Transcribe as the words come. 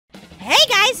Hey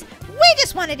guys, we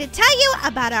just wanted to tell you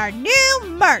about our new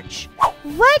merch.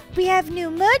 What? We have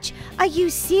new merch? Are you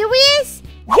serious?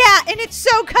 Yeah, and it's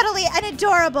so cuddly and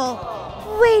adorable.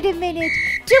 Wait a minute.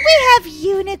 Do we have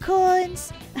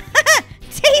unicorns?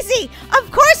 Daisy,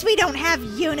 of course we don't have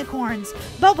unicorns,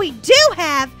 but we do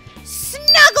have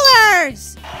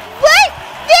snugglers. What?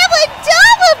 They're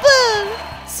adorable.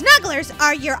 Snugglers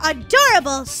are your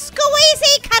adorable,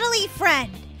 squeezy, cuddly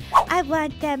friend. I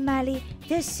want them, Molly.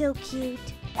 They're so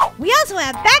cute. We also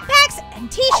have backpacks and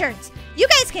t-shirts. You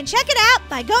guys can check it out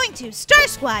by going to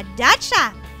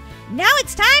starsquad.shop. Now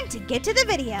it's time to get to the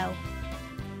video.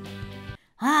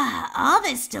 All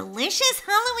this delicious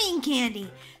Halloween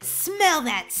candy. Smell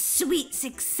that sweet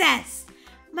success.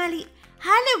 Molly,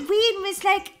 Halloween was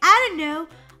like, I don't know,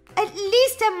 at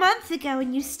least a month ago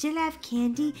and you still have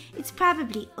candy. It's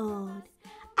probably old.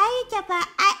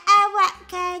 I want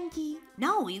candy.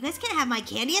 No, you guys can't have my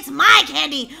candy. It's my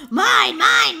candy. Mine,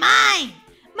 mine, mine.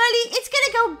 Molly, it's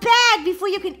gonna go bad before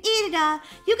you can eat it all.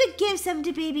 You could give some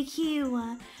to baby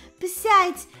Kira.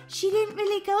 Besides, she didn't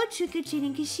really go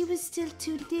trick-or-treating because she was still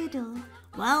too little.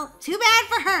 Well, too bad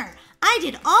for her. I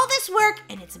did all this work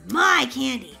and it's my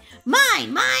candy.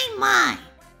 Mine, mine, mine.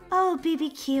 Oh, baby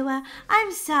Kira,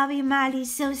 I'm sorry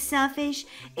Molly's so selfish.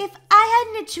 If I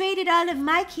hadn't traded all of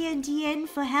my candy in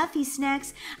for healthy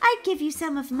snacks, I'd give you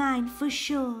some of mine for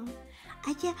sure.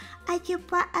 I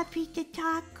just want a piece to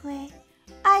talk with.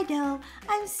 I know.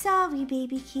 I'm sorry,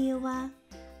 baby Kira.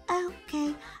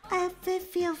 Okay, I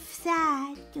feel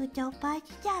sad. You don't buy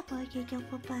that or you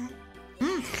don't buy.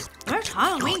 This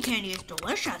Halloween candy is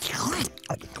delicious.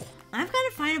 I've got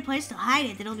to find a place to hide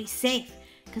it that'll be safe,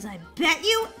 because I bet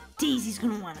you Daisy's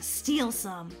gonna want to steal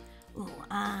some. Ooh,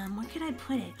 where could I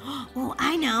put it? Oh,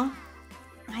 I know.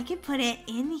 I could put it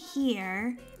in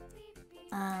here.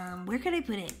 Where could I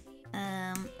put it?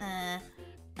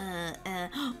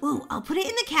 Ooh, I'll put it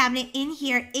in the cabinet in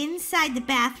here inside the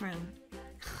bathroom.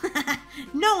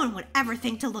 No one would ever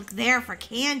think to look there for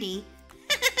candy.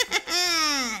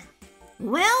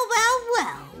 Well, well,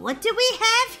 well, what do we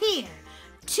have here?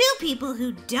 Two people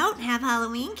who don't have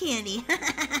Halloween candy.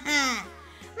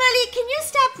 Molly, can you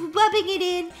stop rubbing it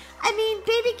in? I mean,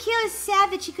 baby Kira's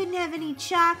sad that she couldn't have any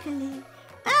chocolate.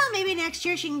 Well, maybe next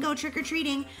year she can go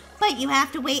trick-or-treating, but you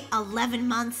have to wait 11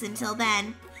 months until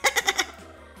then.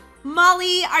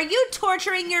 Molly, are you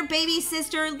torturing your baby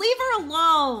sister? Leave her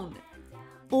alone.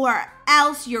 Or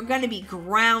else you're gonna be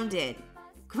grounded.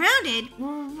 Grounded?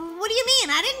 What do you mean?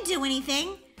 I didn't do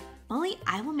anything. Molly,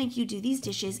 I will make you do these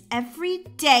dishes every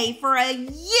day for a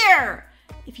year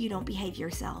if you don't behave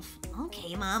yourself.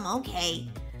 Okay, Mom, okay.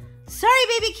 Sorry,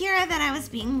 baby Kira, that I was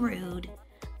being rude.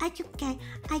 It's okay.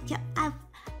 I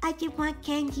just want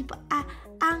candy, but I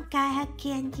don't have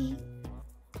candy.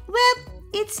 Well,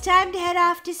 it's time to head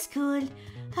off to school.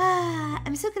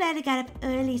 I'm so glad I got up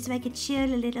early so I could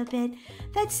chill a little bit.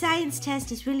 That science test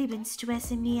has really been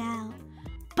stressing me out.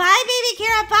 Bye, baby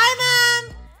Kira. Bye,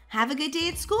 Mom. Have a good day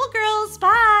at school, girls.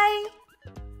 Bye.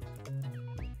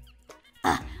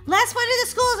 Last one to the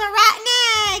school is a rotten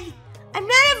egg. I'm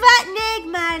not a rotten egg,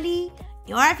 Molly.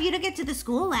 You are if you don't get to the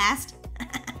school last.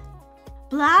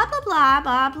 Blah, blah, blah,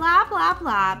 blah, blah, blah,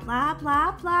 blah, blah,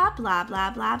 blah, blah, blah,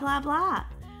 blah, blah, blah,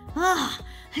 blah.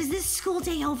 Is this school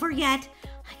day over yet?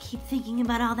 I keep thinking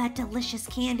about all that delicious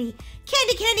candy.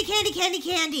 Candy, candy, candy, candy,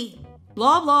 candy.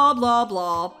 Blah, blah, blah,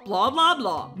 blah, blah, blah,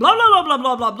 blah, blah, blah, blah,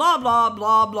 blah, blah, blah, blah,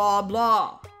 blah, blah,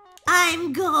 blah.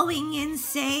 I'm going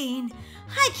insane.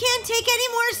 I can't take any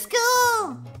more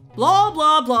school. Blah,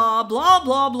 blah, blah, blah,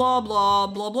 blah, blah, blah,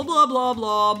 blah, blah, blah, blah,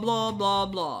 blah, blah, blah,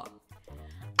 blah.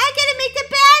 I gotta make the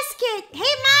basket.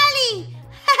 Hey, Molly.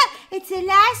 It's the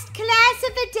last class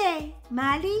of the day.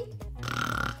 Molly?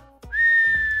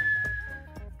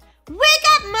 Wake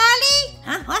up, Molly!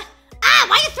 Huh? What? Ah,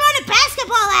 why are you throwing a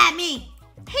basketball at me?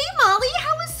 Hey, Molly,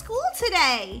 how was school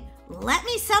today? Let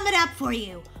me sum it up for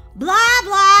you. Blah,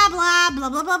 blah, blah, blah,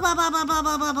 blah, blah, blah, blah, blah, blah,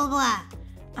 blah, blah, blah, blah.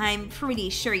 I'm pretty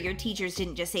sure your teachers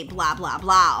didn't just say blah, blah,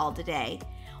 blah all today.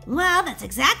 Well, that's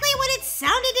exactly what it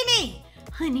sounded to me.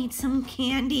 I need some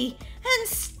candy and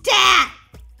stat.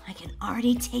 I can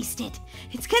already taste it.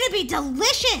 It's gonna be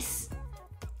delicious.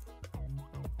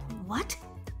 What?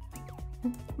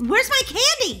 Where's my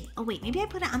candy? Oh, wait, maybe I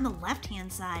put it on the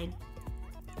left-hand side.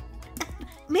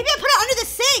 Maybe I put it under the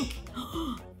sink.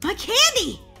 My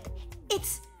candy!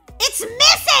 It's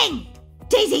missing!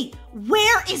 Daisy,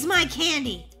 where is my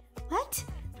candy? What?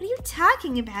 What are you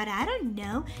talking about? I don't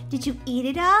know. Did you eat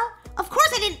it all? Of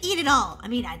course I didn't eat it all. I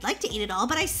mean, I'd like to eat it all,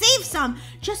 but I saved some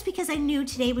just because I knew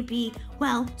today would be,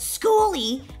 well,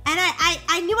 schooly, and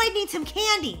I knew I'd need some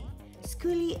candy.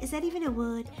 Schooly, is that even a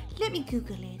word? Let me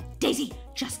Google it. Daisy,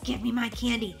 just give me my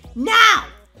candy. Now!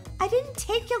 I didn't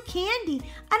take your candy.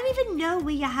 I don't even know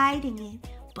where you're hiding it.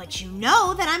 But you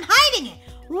know that I'm hiding it,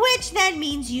 which then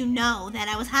means you know that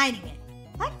I was hiding it.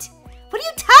 What? What are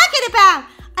you talking about?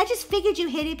 I just figured you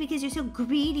hid it because you're so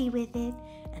greedy with it.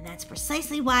 And that's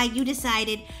precisely why you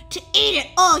decided to eat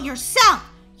it all yourself.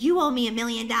 You owe me $1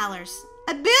 million. $1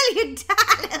 million?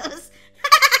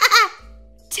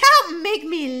 Don't make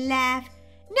me laugh.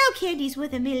 No candy's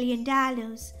worth $1 million.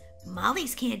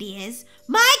 Molly's candy is.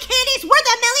 My candy's worth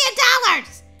 $1 million!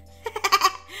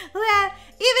 Well,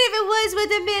 even if it was worth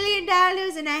 $1 million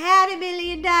and I had $1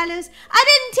 million, I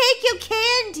didn't take your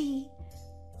candy.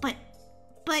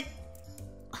 But,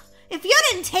 if you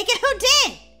didn't take it, who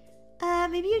did?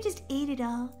 Maybe you just ate it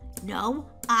all. No,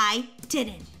 I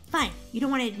didn't. Fine, you don't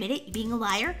want to admit it, you being a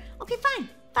liar? Okay,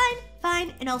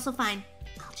 fine, and also fine.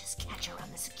 I'll just catch her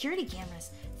on the security cameras.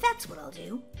 That's what I'll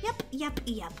do. Yep.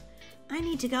 I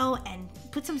need to go and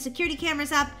put some security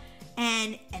cameras up,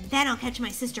 and then I'll catch my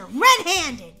sister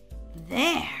red-handed.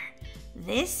 There.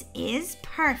 This is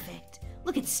perfect.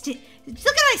 Look at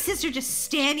my sister just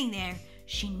standing there.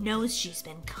 She knows she's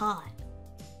been caught.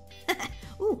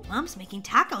 Ooh, Mom's making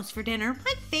tacos for dinner.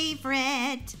 My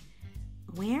favorite.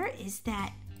 Where is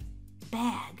that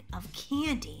bag of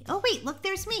candy? Oh, wait, look,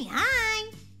 there's me.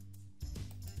 Hi.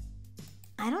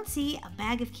 I don't see a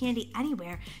bag of candy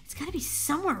anywhere. It's got to be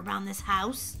somewhere around this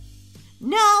house.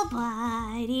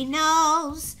 Nobody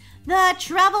knows the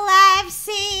trouble I've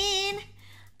seen.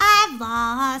 I've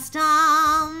lost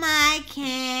all my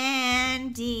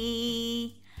candy.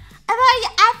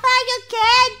 I found your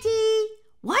candy.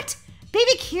 What?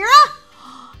 Baby Kira?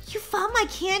 You found my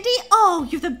candy? Oh,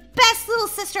 you're the best little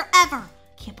sister ever.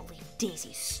 Can't believe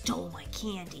Daisy stole my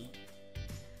candy.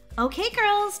 Okay,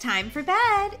 girls, time for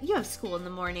bed. You have school in the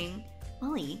morning.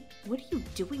 Molly, what are you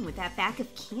doing with that bag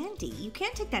of candy? You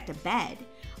can't take that to bed.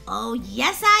 Oh,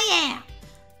 yes, I am.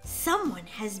 Someone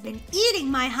has been eating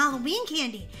my Halloween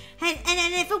candy. And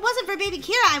if it wasn't for Baby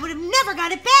Kira, I would have never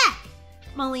got it back.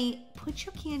 Molly, put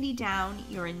your candy down.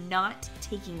 You're not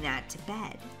taking that to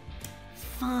bed.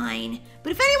 Fine.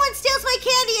 But if anyone steals my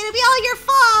candy, it'll be all your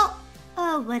fault.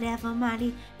 Oh, whatever,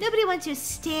 Molly. Nobody wants your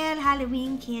stale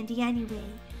Halloween candy anyway.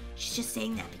 She's just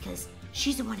saying that because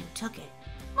she's the one who took it.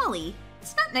 Molly,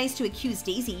 it's not nice to accuse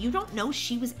Daisy. You don't know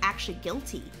she was actually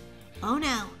guilty. Oh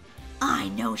no, I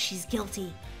know she's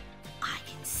guilty. I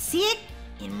can see it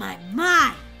in my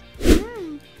mind.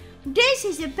 This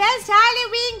is the best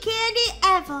Halloween candy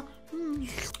ever.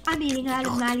 I'm eating all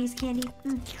of Molly's candy.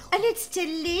 And it's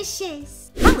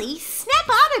delicious. Molly, snap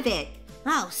out of it.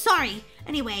 Oh, sorry.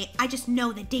 Anyway, I just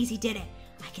know that Daisy did it.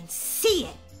 I can see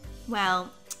it.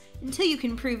 Well, until you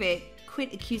can prove it,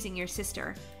 quit accusing your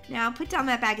sister. Now put down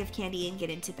that bag of candy and get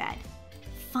into bed.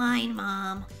 Fine,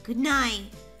 Mom. Good night.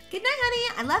 Good night,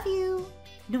 honey. I love you.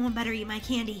 No one better eat my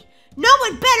candy. No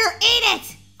one better eat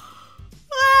it!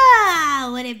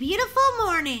 Wow, what a beautiful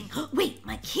morning. Wait,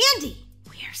 my candy.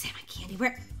 Where's my candy?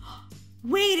 Where?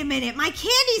 Wait a minute. My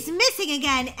candy's missing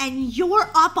again, and you're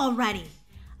up already.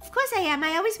 Of course I am.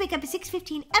 I always wake up at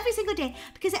 6:15 every single day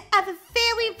because I have a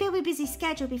very, very busy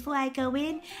schedule before I go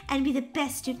in and be the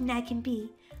best student I can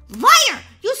be. Liar!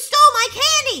 You stole my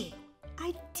candy!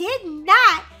 I did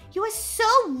not. You are so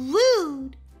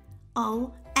rude.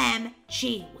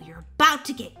 OMG. Well, you're about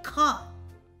to get caught.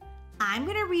 I'm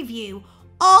going to review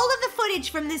all of the footage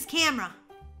from this camera.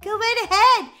 Go right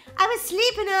ahead. I was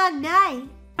sleeping all night.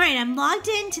 All right, I'm logged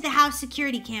into the house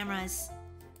security cameras.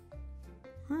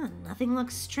 Nothing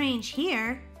looks strange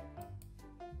here.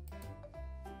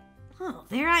 Oh,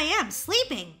 there I am,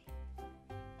 sleeping.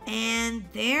 And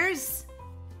there's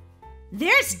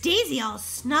Daisy all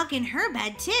snug in her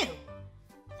bed, too.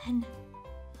 Then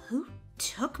who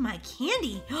took my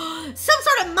candy? Some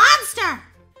sort of monster!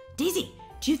 Daisy,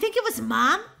 do you think it was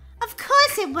Mom? Of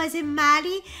course it wasn't,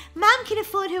 Molly. Mom can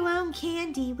afford her own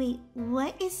candy. Wait,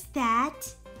 what is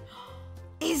that?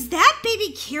 Is that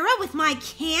Baby Kira with my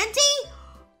candy?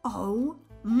 Oh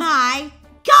my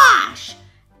gosh!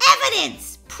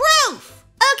 Evidence! Proof!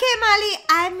 Okay, Molly,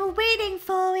 I'm waiting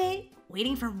for it.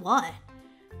 Waiting for what?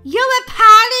 Your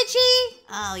apology?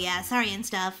 Oh yeah, sorry and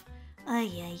stuff. Ay.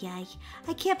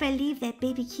 I can't believe that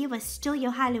Baby Kira stole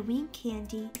your Halloween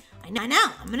candy. I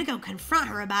know. I'm gonna go confront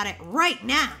her about it right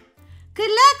now. Good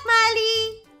luck,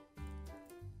 Molly.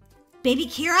 Baby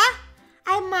Kira?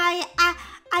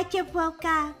 I just woke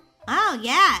up. Oh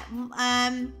yeah.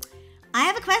 I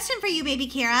have a question for you, Baby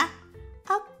Kira.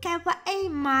 Okay, what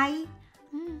am I?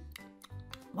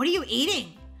 What are you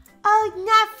eating?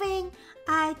 Oh, nothing.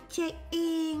 I just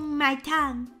eating my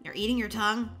tongue. You're eating your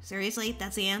tongue? Seriously?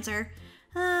 That's the answer?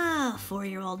 Oh,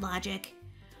 4-year-old logic.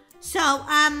 So,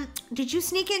 did you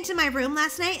sneak into my room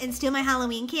last night and steal my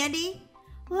Halloween candy?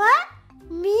 What?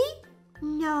 Me?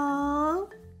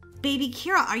 No. Baby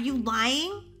Kira, are you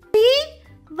lying? Me?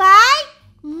 Why?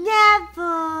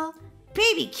 Never.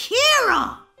 Baby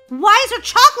Kira! Why is there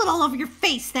chocolate all over your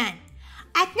face then?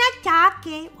 I'm not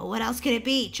talking. Well, what else could it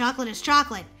be? Chocolate is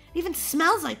chocolate. It even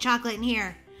smells like chocolate in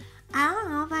here. I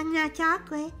don't know if I'm not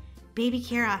chocolate. Baby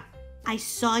Kira, I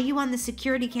saw you on the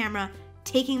security camera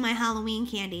taking my Halloween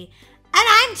candy. And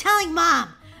I'm telling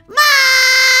Mom.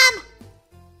 Mom!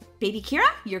 Baby Kira,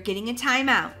 you're getting a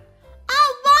timeout.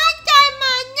 I want that,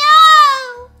 Mom.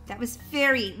 No! That was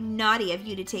very naughty of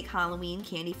you to take Halloween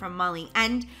candy from Molly.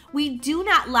 And we do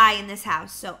not lie in this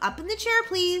house. So up in the chair,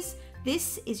 please.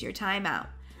 This is your timeout.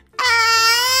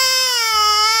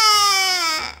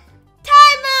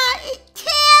 Timeout is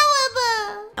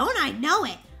terrible. Don't I know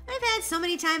it? I've had so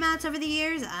many timeouts over the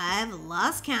years, I've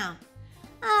lost count.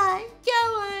 I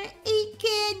don't want to eat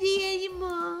candy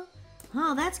anymore.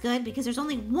 Oh, that's good, because there's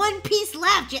only one piece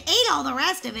left. You ate all the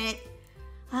rest of it.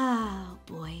 Oh,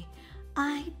 boy.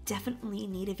 I definitely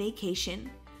need a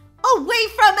vacation. Away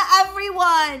from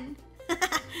everyone!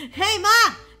 Hey,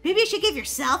 Mom, maybe you should give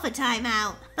yourself a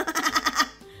timeout.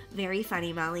 Very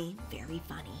funny, Molly. Very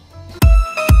funny.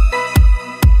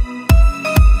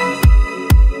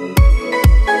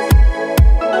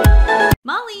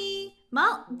 Molly!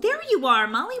 There you are,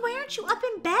 Molly. Why aren't you up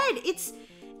in bed? It's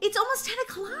almost 10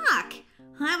 o'clock.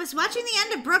 I was watching the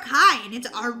end of Brookhaven, and it's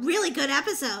a really good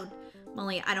episode.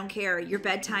 Molly, I don't care. Your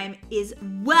bedtime is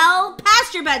well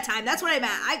past your bedtime. That's what I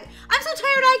meant. I'm so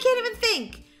tired I can't even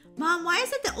think. Mom, why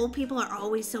is it that old people are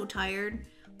always so tired?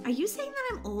 Are you saying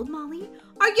that I'm old, Molly?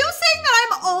 Are you saying that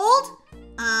I'm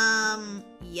old?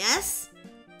 Yes.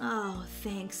 Oh,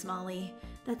 thanks, Molly.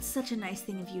 That's such a nice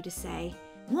thing of you to say.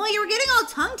 Well, you were getting all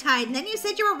tongue-tied, and then you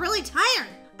said you were really tired.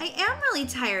 I am really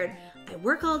tired. I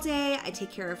work all day. I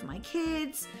take care of my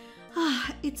kids.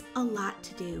 It's a lot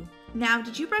to do. Now,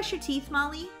 did you brush your teeth,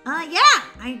 Molly? Yeah,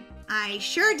 I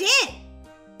sure did.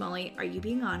 Molly, are you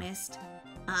being honest?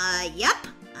 Yep.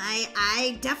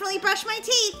 I definitely brushed my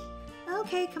teeth.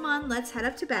 Okay, come on, let's head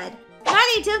up to bed.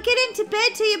 Molly, don't get into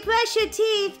bed till you brush your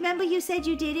teeth. Remember you said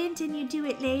you didn't and you do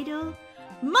it later?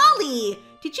 Molly,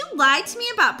 did you lie to me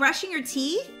about brushing your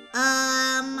teeth?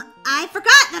 I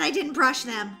forgot that I didn't brush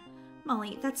them.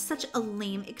 Molly, that's such a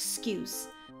lame excuse.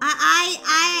 I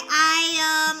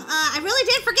really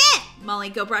did forget. Molly,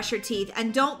 go brush your teeth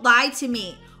and don't lie to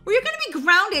me, or you're gonna be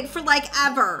grounded for like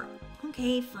ever.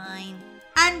 Okay, fine.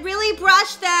 And really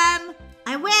brush them.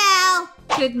 I will.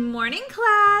 Good morning,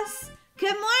 class.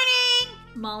 Good morning.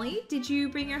 Molly, did you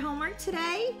bring your homework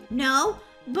today? No,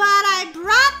 but I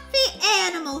brought the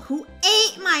animal who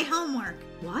ate my homework.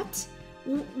 What?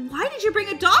 Why did you bring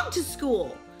a dog to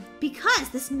school? Because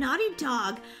this naughty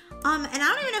dog, and I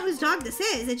don't even know whose dog this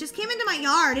is. It just came into my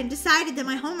yard and decided that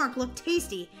my homework looked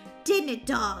tasty. Didn't it,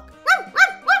 dog?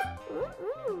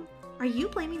 Are you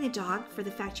blaming the dog for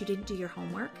the fact you didn't do your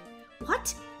homework?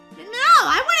 What? No,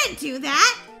 I wouldn't do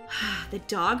that. The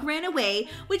dog ran away,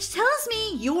 which tells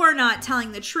me you're not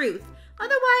telling the truth.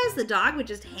 Otherwise, the dog would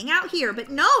just hang out here. But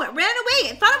no, it ran away.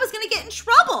 It thought it was going to get in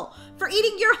trouble for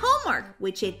eating your homework,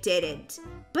 which it didn't.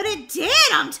 But it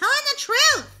did. I'm telling the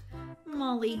truth.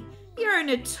 Molly, you're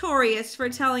notorious for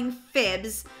telling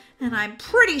fibs. And I'm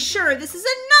pretty sure this is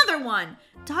another one.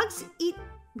 Dogs eat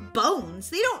bones.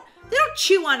 They don't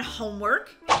chew on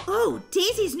homework. Oh,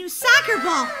 Daisy's new soccer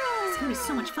ball. It's going to be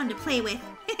so much fun to play with.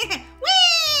 Wee!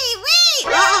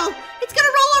 Uh-oh, it's going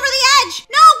to roll over the edge.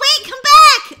 No, wait, come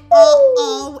back.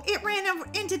 Uh-oh, it ran over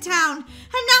into town. And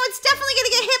now it's definitely going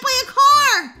to get hit by a car.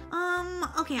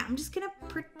 Okay, I'm just going to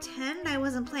pretend I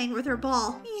wasn't playing with her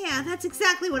ball. Yeah, that's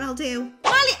exactly what I'll do.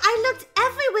 Molly, I looked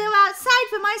everywhere outside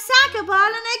for my soccer ball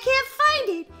and I can't find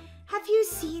it. Have you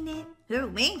seen it? Who,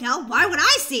 me? No, why would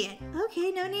I see it?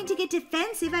 Okay, no need to get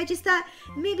defensive. I just thought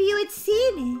maybe you had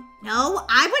seen it. No,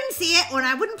 I wouldn't see it, or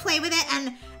I wouldn't play with it,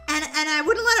 and I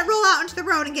wouldn't let it roll out onto the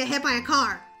road and get hit by a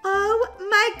car. Oh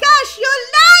my gosh,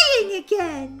 you're lying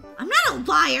again. I'm not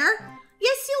a liar.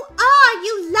 Yes, you are.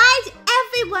 You lie to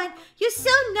everyone. You're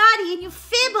so naughty and you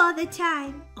fib all the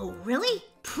time. Oh, really?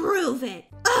 Prove it.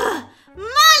 Ugh,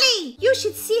 Molly! You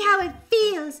should see how it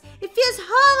feels. It feels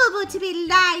horrible to be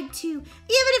lied to, even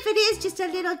if it is just a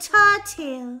little tall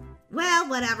tale. Well,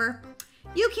 whatever.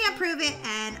 You can't prove it,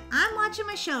 and I'm watching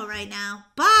my show right now.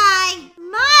 Bye!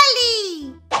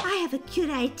 Molly! I have a good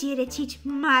idea to teach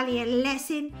Molly a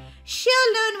lesson.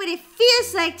 She'll learn what it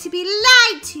feels like to be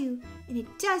lied to, and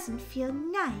it doesn't feel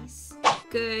nice.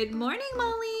 Good morning,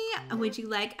 Molly. Would you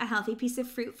like a healthy piece of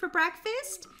fruit for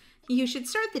breakfast? You should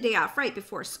start the day off right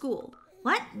before school.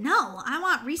 What? No, I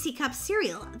want Reese Cup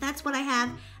cereal. That's what I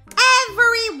have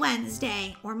every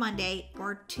Wednesday or Monday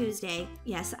or Tuesday.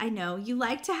 Yes, I know you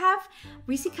like to have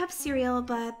Reese Cup cereal,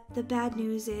 but the bad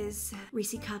news is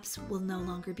Reese Cups will no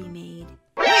longer be made.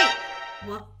 Wait,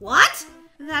 what?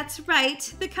 That's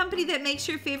right. The company that makes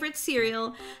your favorite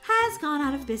cereal has gone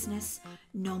out of business.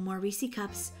 No more Reese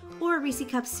Cups or Reese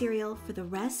Cup cereal for the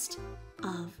rest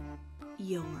of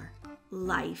your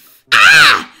life.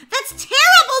 Ah! That's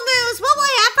terrible news! What will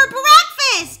I have for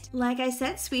breakfast? Like I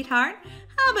said, sweetheart,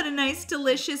 how about a nice,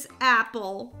 delicious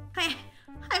apple?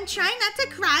 I'm trying not to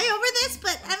cry over this,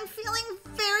 but I'm feeling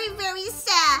very, very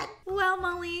sad. Well,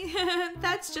 Molly,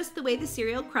 that's just the way the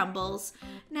cereal crumbles.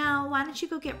 Now, why don't you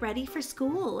go get ready for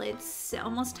school? It's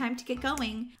almost time to get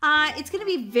going. It's going to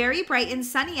be very bright and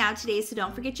sunny out today, so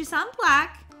don't forget your sunblock.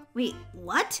 Wait,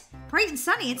 what? Bright and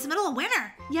sunny? It's the middle of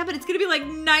winter. Yeah, but it's going to be like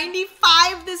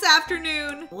 95 this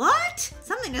afternoon. What?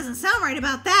 Something doesn't sound right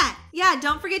about that. Yeah,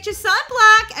 don't forget your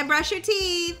sunblock and brush your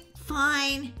teeth.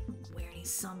 Fine. Where is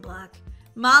sunblock?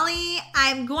 Molly,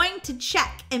 I'm going to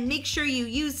check and make sure you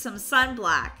use some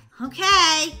sunblock.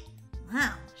 Okay.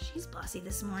 Wow, she's bossy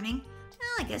this morning.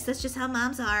 Well, I guess that's just how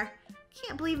moms are.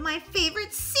 Can't believe my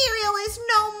favorite cereal is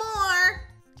no more.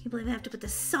 Can't believe I have to put the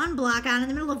sunblock on in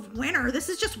the middle of winter. This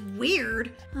is just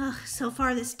weird. Ugh, so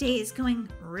far this day is going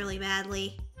really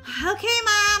badly. Okay,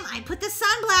 Mom, I put the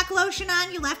sunblock lotion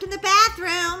on you left in the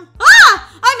bathroom.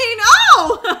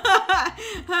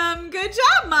 Good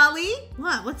job, Molly.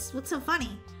 What? What's so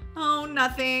funny? Oh,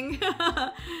 nothing.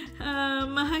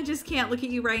 I just can't look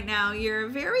at you right now. You're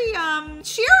very,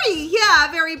 cheery.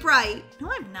 Yeah, very bright.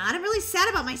 No, I'm not. I'm really sad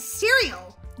about my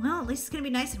cereal. Well, at least it's gonna be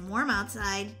nice and warm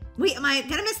outside. Wait, am I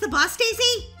gonna miss the bus,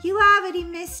 Daisy? You already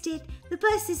missed it. The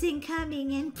bus isn't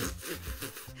coming and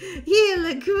you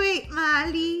look great,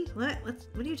 Molly. What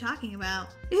are you talking about?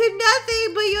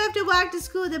 Nothing, but you have to walk to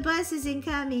school. The bus isn't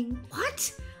coming.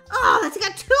 What? Oh, that's like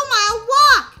a 2-mile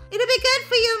walk. It'll be good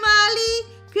for you,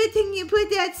 Molly. Good thing you put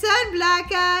that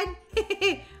sunblock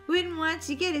on. Wouldn't want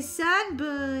to get a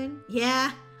sunburn.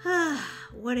 Yeah.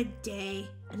 What a day.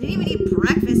 I didn't even eat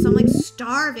breakfast, so I'm like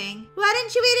starving. Why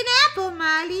didn't you eat an apple,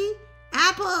 Molly?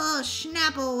 Apple,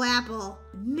 schnapple, apple.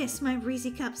 Miss my Reese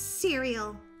Cup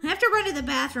cereal. I have to run to the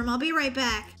bathroom. I'll be right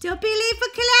back. Don't be late for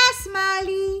class,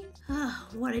 Molly. Oh,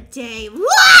 what a day.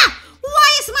 Wah!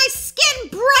 Why is my skin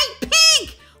bright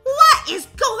pink? What is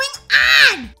going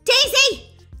on? Daisy!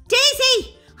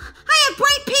 Daisy! I have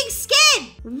bright pink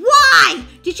skin. Why?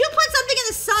 Did you put something in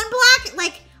the sunblock?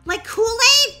 Like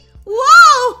Kool-Aid?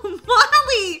 Whoa,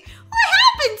 Molly! What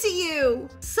happened to you?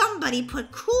 Somebody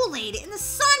put Kool-Aid in the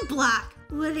sunblock.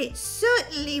 Well, it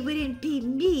certainly wouldn't be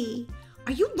me.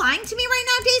 Are you lying to me right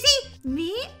now, Daisy?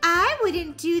 Me? I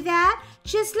wouldn't do that.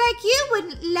 Just like you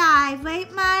wouldn't lie,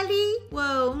 right, Molly?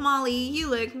 Whoa, Molly, you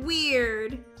look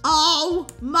weird. Oh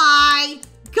my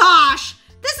gosh!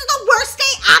 This is the worst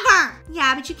day ever!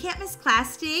 Yeah, but you can't miss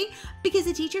class today because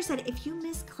the teacher said if you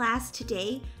miss class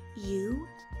today, you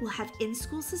will have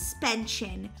in-school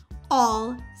suspension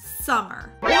all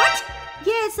summer. What?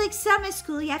 Yeah, it's like summer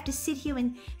school. You have to sit here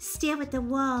and stare at the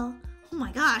wall. Oh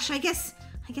my gosh, I guess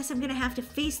I'm gonna have to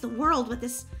face the world with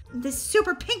this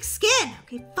super pink skin.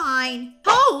 Okay, fine.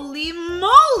 Holy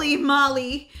moly,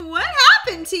 Molly. What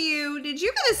happened to you? Did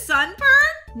you get a sunburn?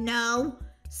 No.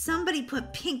 Somebody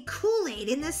put pink Kool-Aid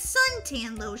in the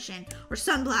suntan lotion or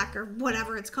sunblock or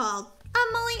whatever it's called.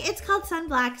 Molly, it's called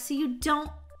sunblock so you don't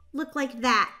look like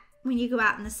that when you go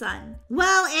out in the sun.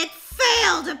 Well, it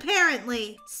failed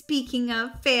apparently. Speaking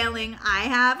of failing, I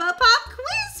have a pop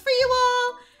quiz for you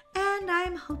all. And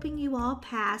I'm hoping you all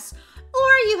pass,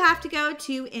 or you have to go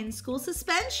to in-school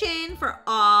suspension for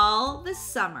all the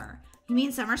summer. You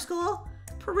mean summer school?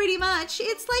 Pretty much.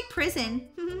 It's like prison.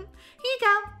 Here you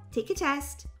go. Take a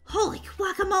test. Holy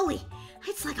guacamole.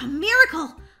 It's like a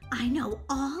miracle. I know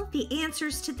all the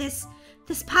answers to this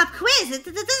pop quiz.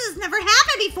 This has never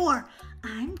happened before.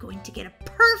 I'm going to get a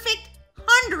perfect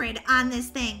 100 on this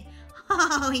thing.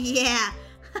 Oh, yeah.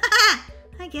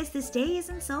 I guess this day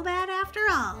isn't so bad after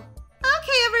all.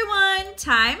 Okay, everyone,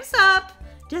 time's up.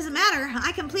 Doesn't matter,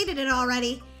 I completed it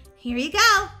already. Here you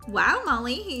go. Wow,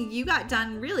 Molly, you got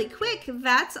done really quick.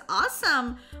 That's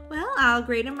awesome. Well, I'll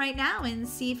grade them right now and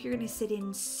see if you're gonna sit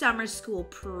in summer school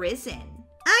prison.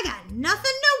 I got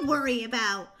nothing to worry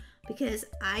about because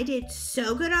I did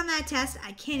so good on that test,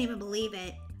 I can't even believe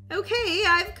it. Okay,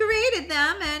 I've graded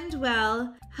them and,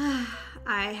 well,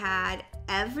 I had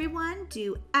everyone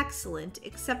do excellent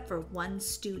except for one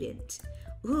student.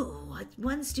 Ooh, what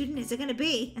one student is it gonna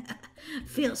be?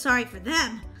 Feel sorry for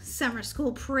them. Summer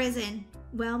school prison.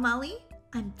 Well, Molly,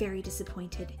 I'm very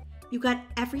disappointed. You got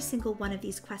every single one of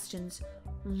these questions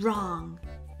Wrong.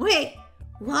 Wait,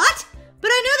 what?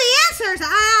 But I knew the answers.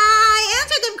 I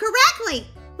answered them correctly.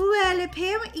 Well,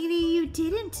 apparently you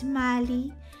didn't,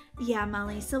 Molly. Yeah,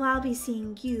 Molly, so I'll be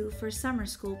seeing you for summer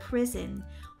school prison.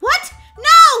 What?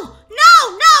 No!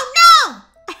 No! No! No!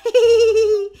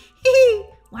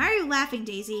 Why are you laughing,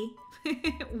 Daisy?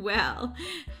 Well,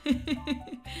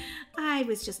 I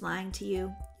was just lying to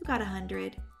you. You got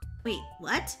 100. Wait,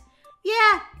 what?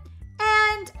 Yeah,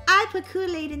 and I put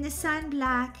Kool-Aid in the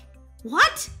sunblock.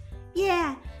 What?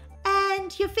 Yeah,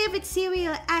 and your favorite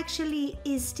cereal actually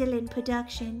is still in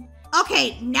production.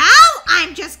 Okay, now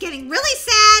I'm just getting really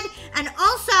sad and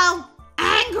also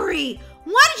angry.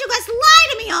 Why did you guys lie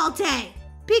to me all day?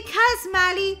 Because,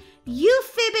 Molly, you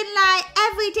fib and lie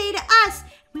every day to us.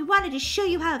 We wanted to show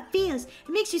you how it feels. It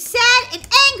makes you sad and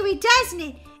angry, doesn't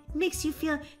it? It makes you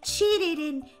feel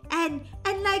cheated and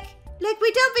like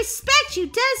we don't respect you,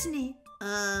 doesn't it?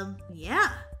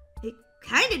 Yeah, it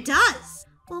kind of does.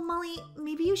 Well, Molly,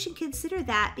 maybe you should consider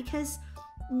that because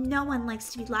no one likes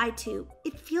to be lied to.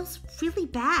 It feels really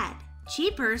bad.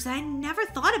 Jeepers, I never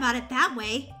thought about it that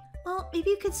way. Well, maybe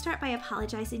you could start by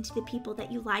apologizing to the people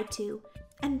that you lied to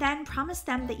and then promise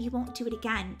them that you won't do it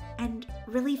again and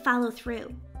really follow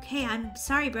through. Okay, I'm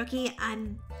sorry, Brookie.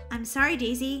 I'm sorry,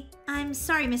 Daisy. I'm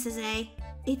sorry, Mrs. A.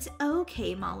 It's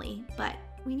okay, Molly, but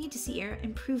we need to see your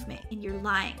improvement in your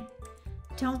lying.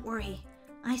 Don't worry.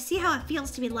 I see how it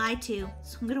feels to be lied to,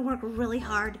 so I'm gonna work really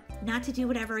hard not to do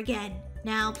whatever again.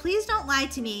 Now, please don't lie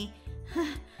to me.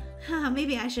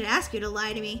 Maybe I should ask you to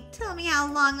lie to me. Tell me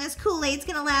how long this Kool-Aid's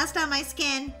gonna last on my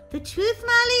skin. The truth,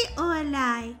 Molly, or a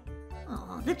lie?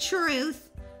 Oh, the truth.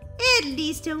 At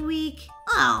least a week.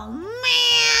 Oh, man!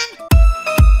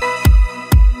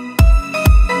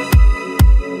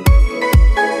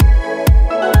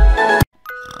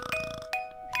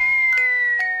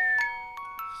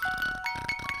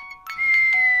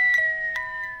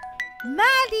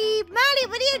 Molly,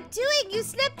 what are you doing? You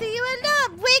slept through your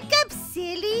alarm. Wake up,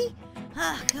 silly.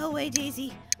 Go away,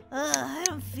 Daisy. I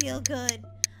don't feel good.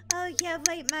 Oh, yeah,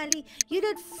 right, Molly. You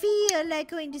don't feel like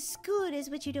going to school is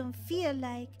what you don't feel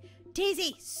like.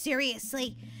 Daisy,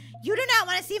 seriously. You do not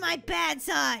want to see my bad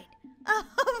side. Oh,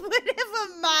 whatever,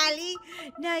 Molly.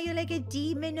 Now you're like a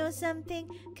demon or something.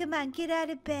 Come on, get out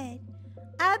of bed.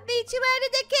 I'll meet you out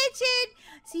in the kitchen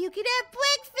so you can have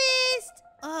breakfast.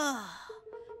 Oh,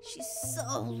 she's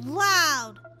so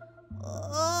loud.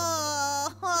 Ow,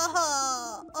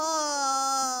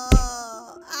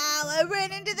 I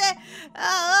ran into the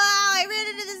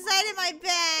side of my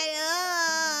bed.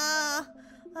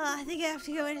 I think I have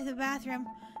to go into the bathroom,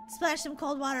 splash some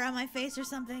cold water on my face or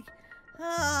something.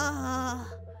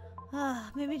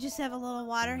 Maybe just have a little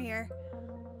water here.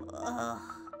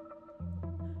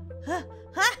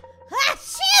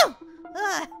 Achoo!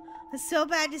 It's so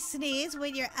bad to sneeze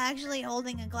when you're actually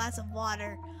holding a glass of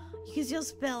water, because you'll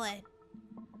spill it.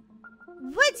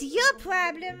 What's your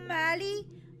problem, Molly?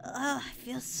 I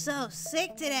feel so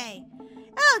sick today.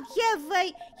 Oh, yeah,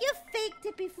 right. You faked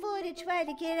it before to try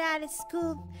to get out of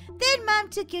school. Then Mom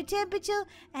took your temperature,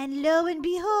 and lo and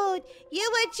behold, you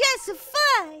were just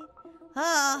fine.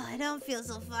 Oh, I don't feel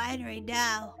so fine right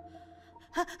now.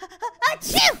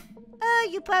 Achoo! Oh,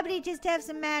 you probably just have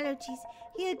some allergies.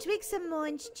 Here, drink some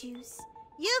orange juice.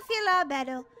 You'll feel all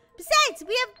better. Besides,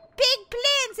 we have big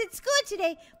plans at school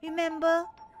today, remember?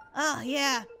 Oh,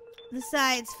 yeah. The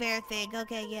science fair thing.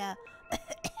 Okay, yeah.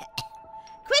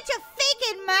 Quit your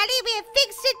faking, Molly. We have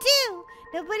things to do.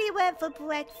 Now, what do you want for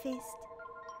breakfast?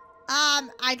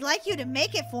 I'd like you to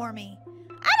make it for me.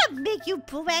 I don't make you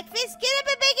breakfast. Get up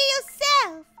and make it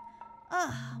yourself.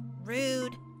 Oh,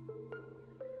 rude.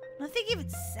 Nothing even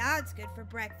sounds good for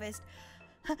breakfast.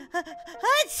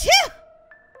 Achoo!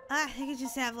 I think I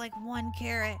just have like 1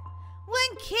 carrot.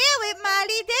 1 carrot,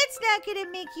 Molly? That's not gonna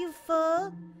make you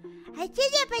full.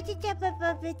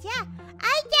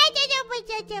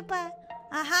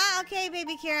 Okay,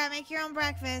 baby carrot, make your own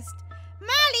breakfast.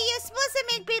 Molly, you're supposed to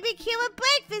make baby carrot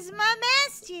breakfast. Mom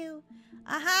asked you.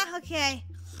 Okay.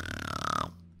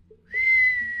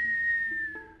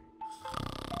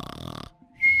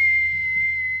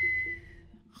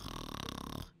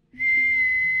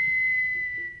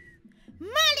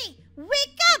 Molly,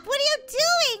 wake up! What are you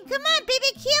doing? Come on,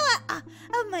 baby carrot.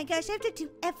 Oh my gosh, I have to do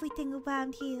everything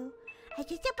around here.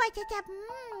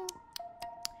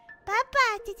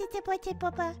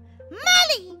 Papa.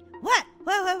 Molly! What?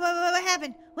 What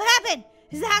happened? What happened?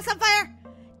 Is the house on fire?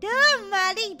 No,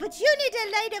 Molly, but you need to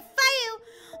light a fire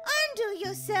under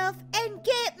yourself and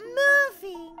get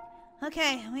moving.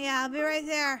 Okay, yeah, I'll be right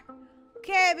there.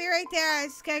 Okay, I'll be right there. I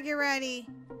just gotta get ready.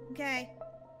 Okay.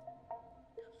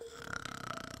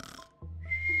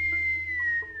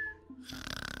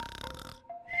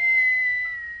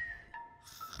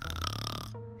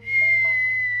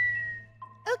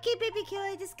 Okay, baby Q,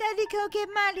 I just gotta go get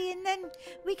Molly, and then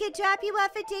we can drop you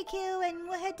off at daycare and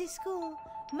we'll head to school.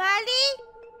 Molly?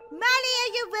 Molly,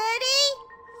 are you ready?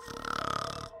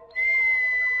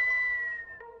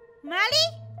 Molly?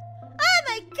 Oh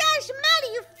my gosh,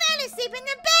 Molly, you fell asleep in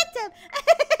the bathtub.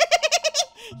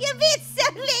 You're being so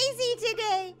lazy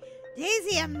today.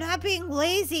 Daisy, I'm not being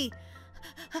lazy.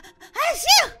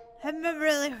 Achoo! I'm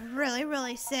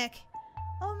really sick.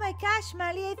 Oh my gosh,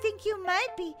 Molly, I think you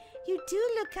might be. You do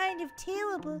look kind of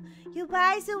terrible. Your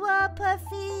eyes are all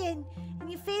puffy and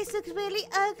your face looks really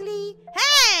ugly.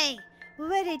 Hey!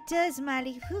 What it does,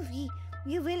 Molly.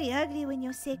 You're really ugly when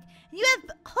you're sick. You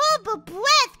have horrible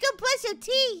breath. Go brush your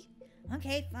teeth.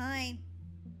 Okay, fine.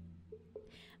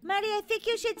 Molly, I think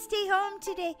you should stay home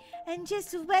today and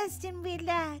just rest and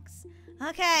relax.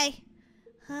 Okay.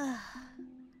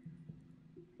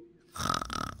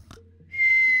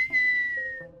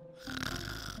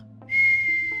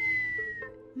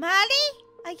 Molly?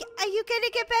 Are you gonna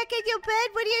get back in your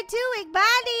bed? What are you doing?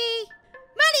 Molly?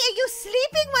 Molly, are you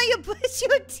sleeping while you brush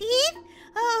your teeth?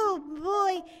 Oh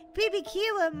boy, baby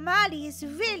Kira, Molly is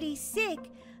really sick.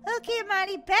 Okay,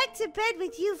 Molly, back to bed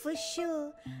with you for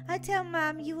sure. I'll tell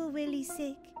Mom you were really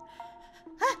sick.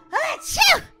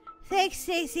 Achoo! Thanks,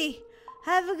 Stacy.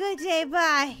 Have a good day.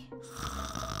 Bye.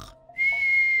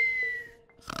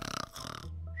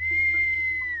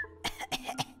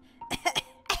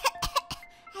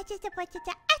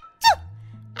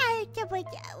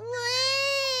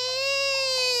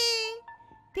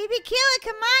 Baby Kira,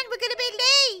 come on, we're gonna be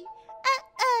late.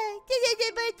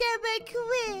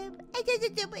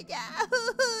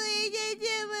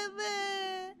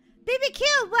 Baby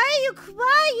Kira, why are you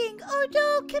crying? Oh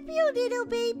no, come here, little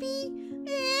baby.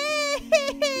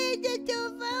 That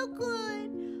don't feel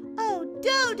good. Oh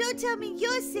no, don't tell me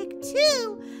you're sick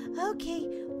too. Okay,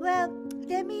 well,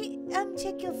 let me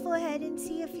check your forehead and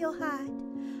see if you're hot.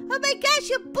 Oh my gosh,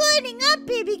 you're burning up,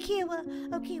 baby Kira.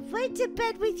 Okay, right to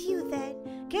bed with you then.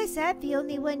 Guess I'm the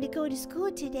only one to go to school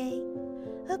today.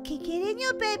 Okay, get in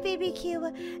your bed, baby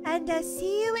Kira, and I'll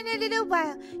see you in a little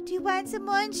while. Do you want some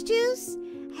orange juice?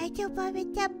 I don't want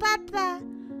it, Papa.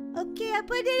 Okay, I'll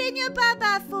put it in your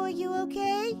baba for you,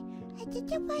 okay? I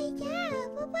don't want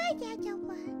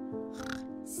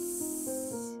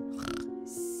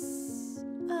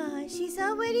Oh, she's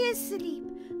already asleep.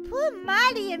 Poor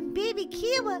Molly and baby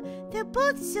Kira, they're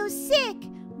both so sick.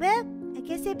 Well, I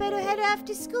guess I better head off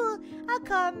to school. I'll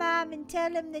call Mom and tell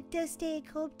them that they're staying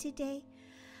home today.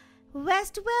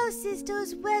 Rest well,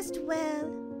 sisters, rest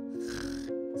well.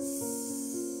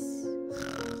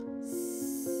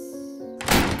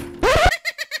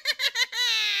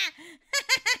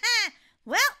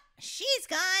 Well, she's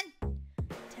gone.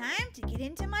 Time to get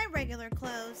into my regular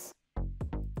clothes. There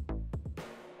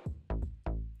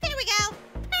we go.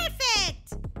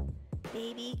 Perfect.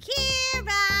 Baby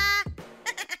Kira.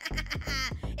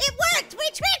 It worked! We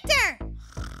tricked her!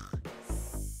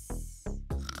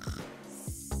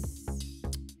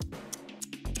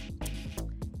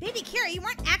 Baby Kira, you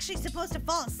weren't actually supposed to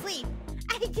fall asleep.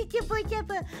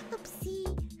 Oopsie.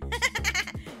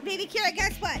 Baby Kira,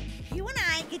 guess what? You and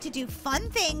I get to do fun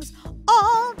things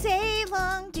all day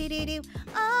long.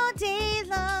 All day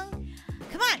long.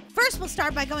 Come on, first we'll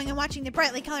start by going and watching the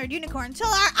brightly colored unicorn until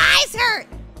our eyes hurt.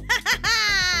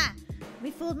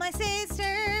 We fooled my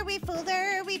sister, we fooled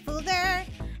her, we fooled her.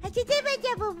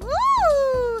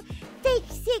 Woo! Fake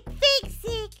sick.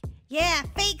 Yeah,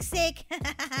 fake sick.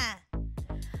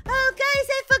 Oh, guys,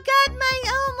 I forgot my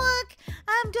homework.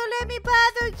 Don't let me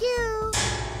bother you.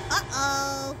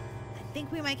 Uh-oh. I think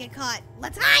we might get caught.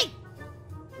 Let's hide!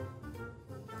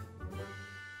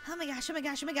 Oh my gosh.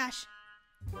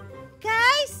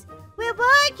 Guys, where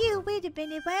are you? Wait a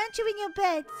minute, why aren't you in your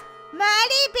beds?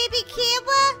 Molly, baby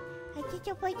Kira?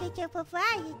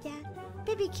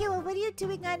 Baby Kira, what are you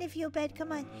doing out of your bed?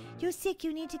 Come on, you're sick,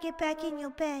 you need to get back in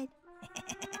your bed.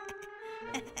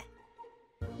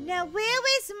 Now, where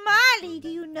is Molly? Do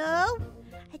you know?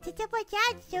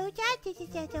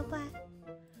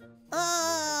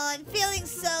 Oh, I'm feeling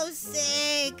so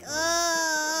sick.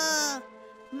 Oh.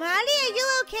 Molly, are you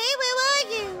okay? Where are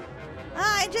you?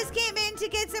 Oh, I just came in to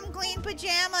get some clean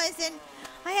pajamas and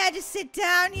I had to sit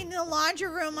down in the laundry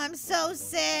room. I'm so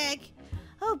sick.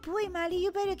 Oh boy, Molly,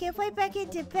 you better get right back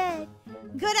into bed.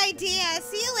 Good idea.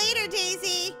 See you later,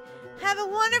 Daisy. Have a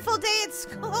wonderful day at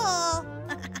school.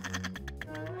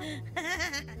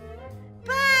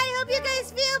 Bye. Hope you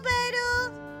guys feel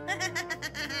better.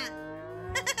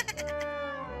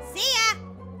 See ya.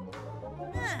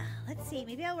 Let's see.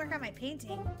 Maybe I'll work on my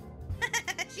painting.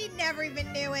 She never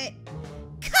even knew it.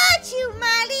 Caught you,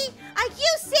 Molly. Are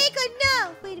you sick or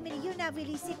no? Wait a minute, you're not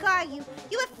really sick, are you?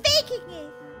 You were faking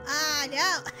it.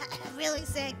 No, really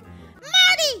sick.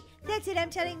 Marty! That's it,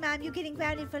 I'm telling Mom you're getting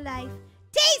grounded for life.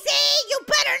 Daisy, you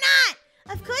better not!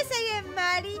 Of course I am,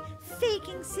 Marty.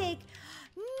 Faking sick.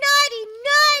 Naughty,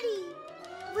 naughty!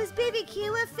 Was Baby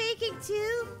Kiwa faking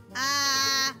too?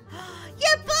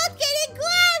 You're both getting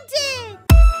grounded!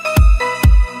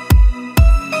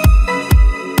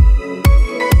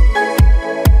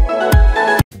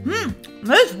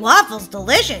 This waffle's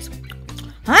delicious.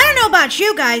 I don't know about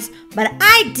you guys, but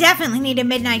I definitely need a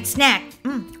midnight snack.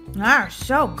 They're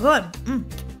so good.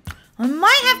 I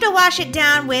might have to wash it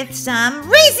down with some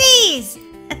Reese's.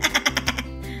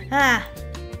 I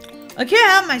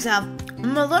can't help myself.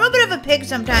 I'm a little bit of a pig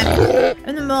sometimes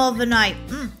in the middle of the night.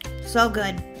 So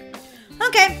good.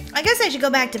 Okay, I guess I should go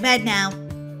back to bed now.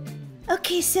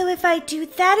 Okay, so if I do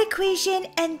that equation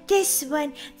and this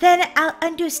one, then I'll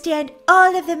understand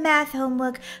all of the math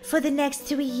homework for the next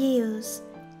 3 years.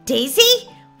 Daisy,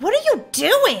 what are you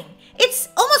doing? It's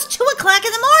almost 2 o'clock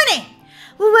in the morning.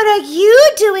 Well, what are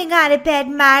you doing out of bed,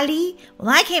 Molly? Well,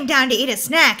 I came down to eat a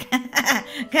snack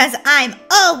because I'm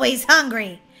always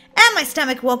hungry. And my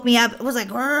stomach woke me up. It was like,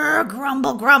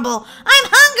 grumble, grumble. I'm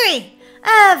hungry.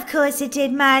 Of course it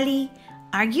did, Molly.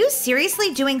 Are you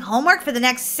seriously doing homework for the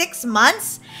next 6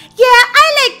 months? Yeah,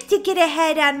 I like to get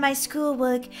ahead on my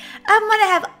schoolwork. I'm going to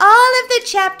have all of the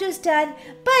chapters done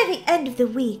by the end of the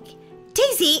week.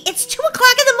 Daisy, it's 2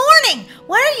 o'clock in the morning.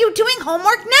 Why are you doing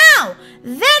homework now?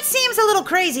 That seems a little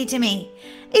crazy to me.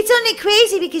 It's only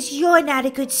crazy because you're not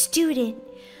a good student.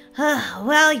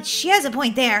 Well, she has a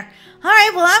point there. All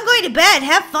right, well, I'm going to bed.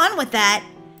 Have fun with that.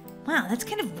 Wow, that's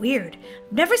kind of weird.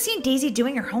 I've never seen Daisy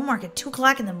doing her homework at 2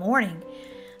 o'clock in the morning.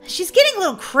 She's getting a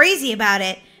little crazy about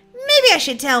it. Maybe I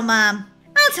should tell Mom.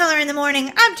 I'll tell her in the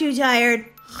morning. I'm too tired.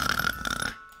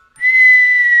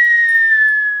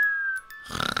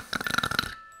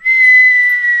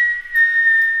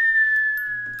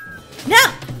 No,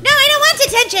 I don't want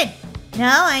detention.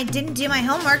 No, I didn't do my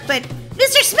homework, but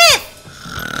Mr. Smith!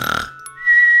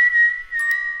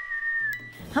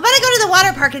 How about I go to the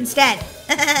water park instead?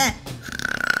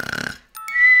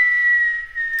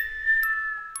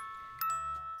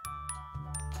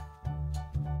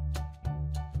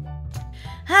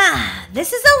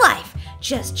 This is the life.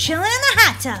 Just chilling in the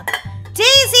hot tub.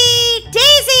 Daisy!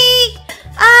 Daisy!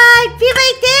 I'll be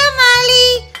right there,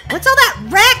 Molly. What's all that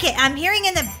racket I'm hearing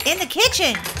in the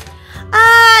kitchen?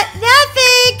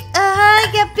 Nothing.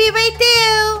 I'll be right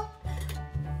there.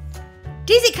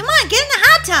 Daisy, come on, get in the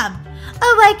hot tub.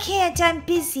 Oh, I can't. I'm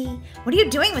busy. What are you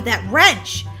doing with that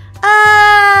wrench?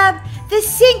 The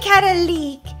sink had a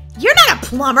leak. You're not a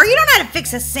plumber. You don't know how to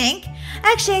fix a sink.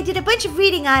 Actually, I did a bunch of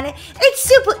reading on it. It's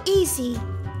super easy.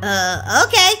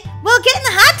 Okay. Well, get in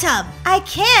the hot tub. I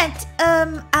can't.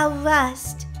 I'll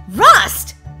rust.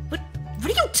 Rust? What are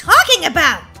you talking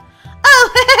about? Oh,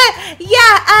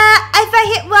 yeah, if I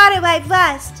hit water, I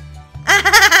rust.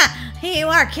 You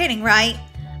are kidding, right?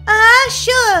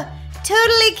 Sure.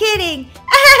 Totally kidding.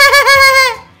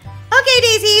 Okay,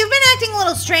 Daisy, you've been acting a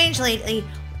little strange lately.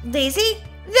 Daisy?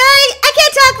 I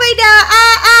can't talk right now.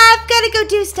 I've got to go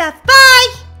do stuff.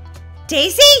 Bye.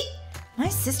 Daisy? My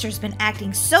sister's been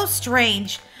acting so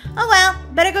strange. Oh well,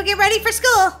 better go get ready for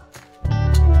school.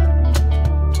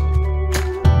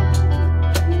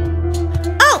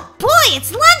 Oh boy,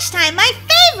 it's lunchtime, my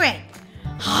favorite.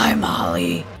 Hi,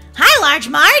 Molly. Hi, Large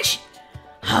Marge.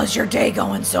 How's your day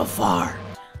going so far?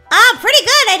 Pretty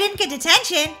good. I didn't get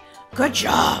detention. Good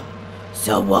job.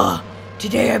 So,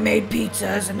 today I made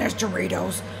pizzas and there's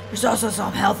Doritos. There's also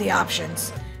some healthy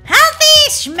options. Healthy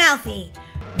schmelthy.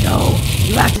 No,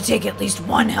 you have to take at least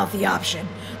one healthy option.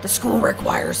 The school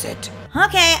requires it.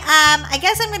 Okay, I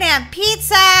guess I'm gonna have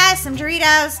pizza, some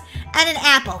Doritos, and an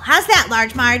apple. How's that,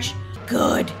 Large Marge?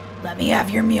 Good. Let me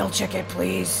have your meal ticket,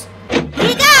 please. Here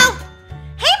you go.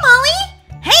 Hey, Molly.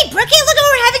 Hey, Brookie, look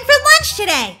what we're having for lunch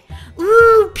today.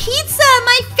 Ooh, pizza,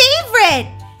 my favorite.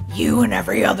 You and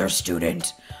every other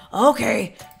student.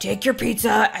 Okay, take your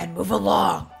pizza and move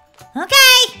along.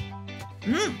 Okay.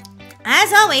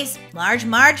 As always, Large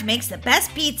Marge makes the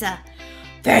best pizza.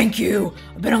 Thank you.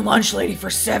 I've been a lunch lady for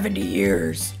 70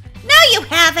 years. No, you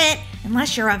haven't,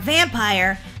 unless you're a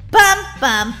vampire. Bum,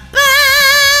 bum,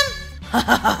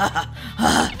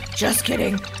 bum. Just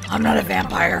kidding. I'm not a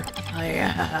vampire.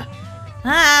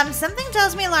 Something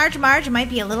tells me Large Marge might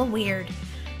be a little weird.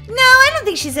 No, I don't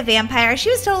think she's a vampire.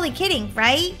 She was totally kidding,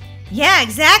 right? Yeah,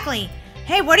 exactly.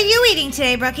 Hey, what are you eating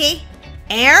today, Brookie?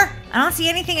 Air? I don't see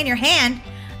anything in your hand.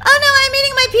 Oh no, I'm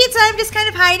eating my pizza. I'm just kind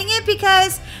of hiding it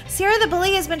because Sarah the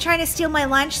bully has been trying to steal my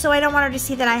lunch, so I don't want her to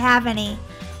see that I have any.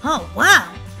 Oh,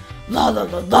 wow. La la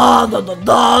la la la la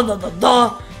la la la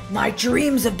la. My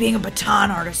dreams of being a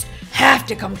baton artist have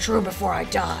to come true before I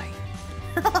die.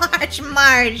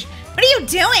 Marge, what are you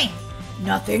doing?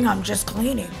 Nothing, I'm just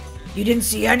cleaning. You didn't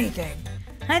see anything.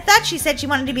 I thought she said she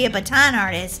wanted to be a baton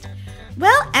artist.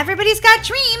 Well, everybody's got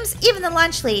dreams, even the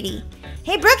lunch lady.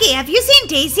 Hey, Brookie, have you seen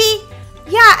Daisy?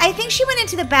 Yeah, I think she went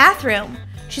into the bathroom.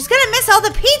 She's gonna miss all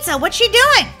the pizza. What's she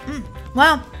doing?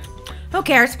 Well, who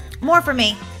cares? More for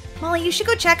me. Molly, you should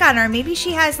go check on her. Maybe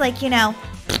she has, like, you know,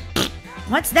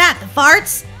 what's that? The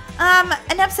farts?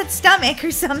 An upset stomach or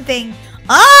something.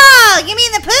 Oh, you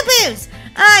mean the poo-poos?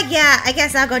 Yeah, I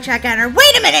guess I'll go check on her.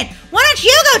 Wait a minute. Why don't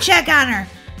you go check on her?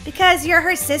 Because you're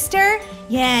her sister?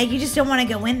 Yeah, you just don't want to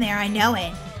go in there. I know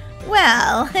it.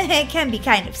 Well, it can be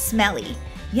kind of smelly.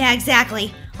 Yeah,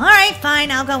 exactly. All right, fine.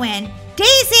 I'll go in.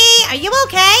 Daisy, are you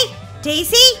okay?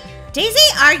 Daisy?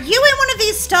 Daisy, are you in one of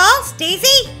these stalls?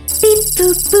 Daisy? Beep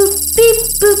boop boop, beep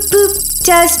boop boop,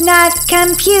 does not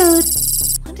compute.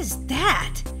 What is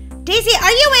that? Daisy,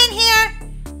 are you in here?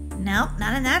 No,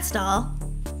 not in that stall.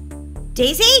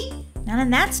 Daisy? Not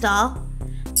in that stall.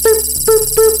 Boop boop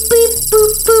boop, beep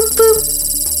boop boop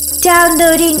boop.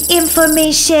 Downloading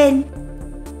information.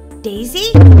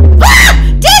 Daisy? Ah!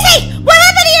 Daisy! What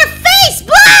happened to your face?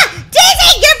 Ah!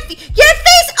 Daisy! Your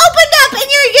face opened up and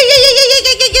you're a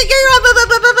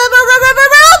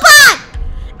robot!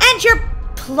 And you're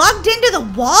plugged into the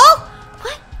wall?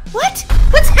 What?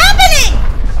 What's happening?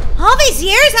 All these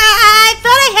years I thought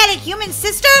I had a human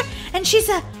sister and she's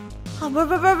a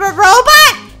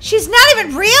robot? She's not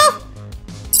even real?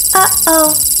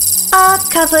 Uh-oh, our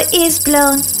cover is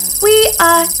blown. We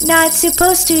are not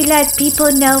supposed to let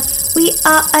people know we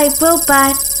are a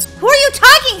robot. Who are you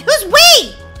talking? Who's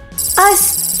we?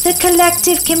 Us, the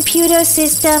collective computer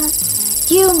system.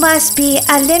 You must be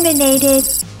eliminated.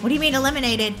 What do you mean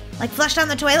eliminated? Like flushed down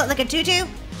the toilet like a tutu?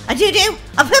 A doo-doo?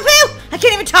 A poo-poo? I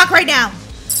can't even talk right now.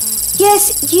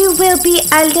 Yes, you will be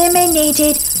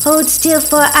eliminated. Hold still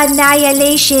for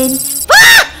annihilation.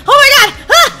 Ah! Oh my god!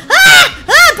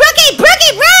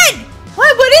 Brookie, run!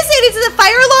 What is it? Is it a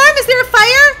fire alarm? Is there a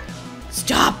fire?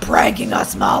 Stop pranking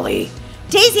us, Molly.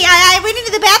 Daisy, I went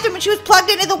into the bathroom and she was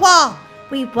plugged into the wall.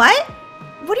 Wait, what?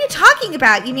 What are you talking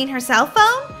about? You mean her cell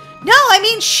phone? No, I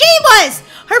mean she was!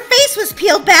 Her face was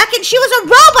peeled back and she was a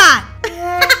robot!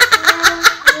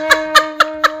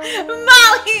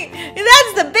 Molly,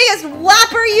 that's the biggest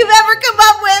whopper you've ever come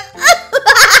up with!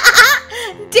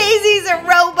 Daisy's a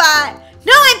robot!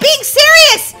 No, I'm being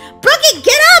serious! Brookie,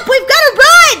 get up! We've got to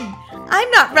run! I'm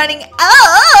not running anywhere.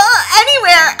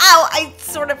 Ow, I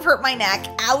sort of hurt my neck.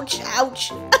 Ouch.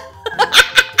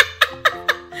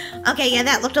 Okay, yeah,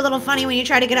 that looked a little funny when you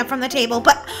tried to get up from the table,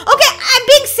 but okay, I'm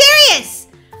being serious!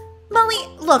 Molly,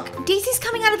 look, Daisy's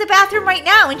coming out of the bathroom right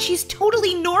now and she's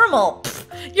totally normal.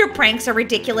 Pfft, your pranks are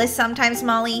ridiculous sometimes,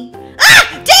 Molly.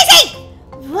 Ah! Daisy!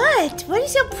 What? What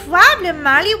is your problem,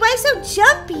 Molly? Why so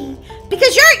jumpy?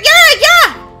 Because you're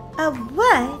A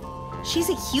what? She's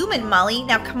a human, Molly.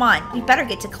 Now, come on. We better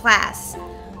get to class.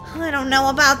 I don't know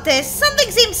about this. Something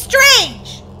seems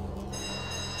strange.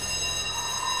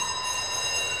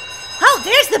 Oh,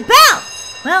 there's the bell.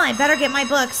 Well, I better get my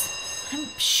books. I'm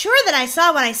sure that I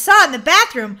saw what I saw in the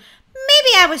bathroom.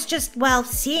 Maybe I was just, well,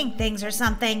 seeing things or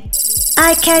something.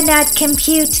 I cannot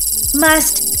compute.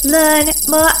 Must learn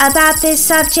more about this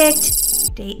subject.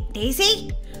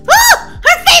 Daisy? Oh!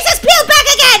 Her face is peeled back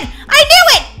again! I knew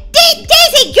it!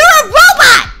 Daisy, you're a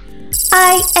robot!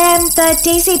 I am the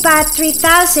DaisyBot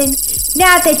 3000.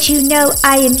 Now that you know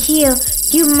I am here,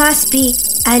 you must be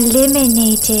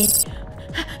eliminated.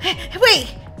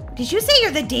 Wait, did you say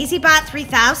you're the DaisyBot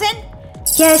 3000?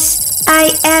 Yes,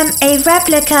 I am a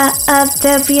replica of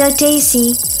the real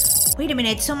Daisy. Wait a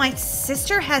minute, so my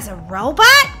sister has a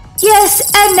robot? Yes,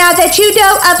 and now that you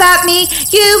know about me,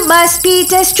 you must be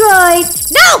destroyed.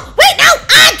 No! Wait, no!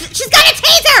 She's got a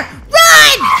taser!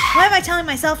 Run! Why am I telling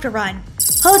myself to run?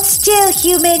 Hold still,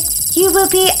 human. You will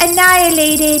be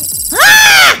annihilated.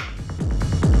 Ah!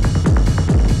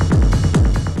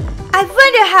 I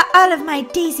wonder how all of my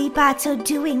Daisy bots are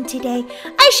doing today.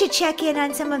 I should check in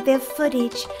on some of their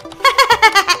footage.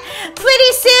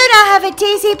 Pretty soon I'll have a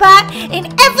Daisy bot in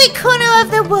every corner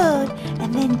of the world,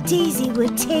 and then Daisy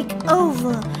will take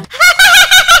over.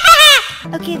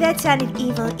 Okay, that sounded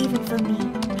evil, even for me.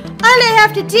 All I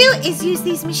have to do is use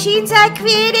these machines I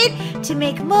created to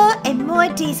make more and more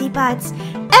Daisy bots.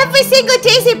 Every single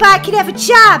Daisy bot can have a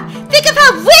job. Think of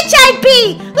how rich I'd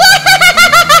be!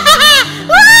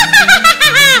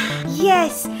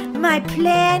 Yes, my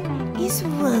plan is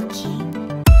working.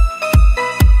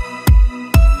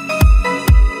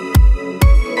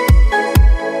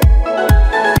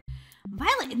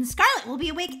 Violet and Scarlet will be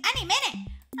awake any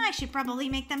minute. I should probably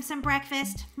make them some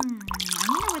breakfast. I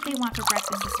wonder what they want for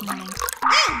breakfast this morning.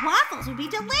 Ew, waffles would be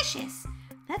delicious.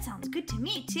 That sounds good to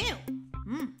me, too.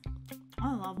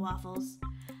 I love waffles.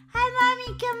 Hi,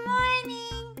 Mommy. Good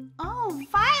morning. Oh,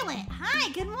 Violet. Hi,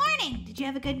 good morning. Did you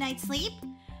have a good night's sleep?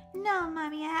 No,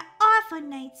 Mommy. I had awful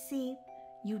night's sleep.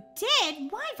 You did?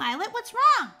 Why, Violet? What's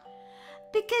wrong?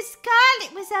 Because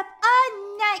Scarlet was up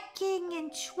all night getting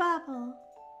in trouble.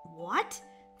 What?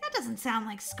 That doesn't sound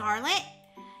like Scarlet.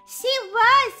 She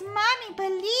was, Mommy.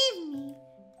 Believe me.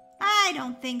 I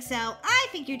don't think so. I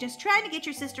think you're just trying to get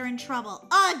your sister in trouble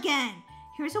again.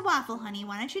 Here's a waffle, honey.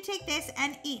 Why don't you take this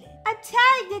and eat it? I'm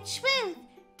telling the truth.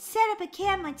 Set up a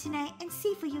camera tonight and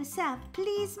see for yourself.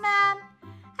 Please, Mom.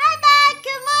 Hi, Mom.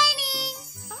 Good morning.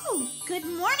 Oh, good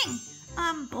morning.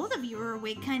 Both of you are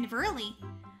awake kind of early.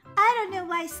 I don't know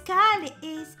why Scarlet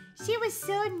is. She was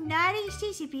so naughty.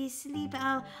 She should be asleep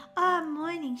all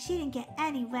morning. She didn't get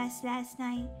any rest last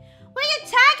night. What are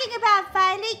you talking about,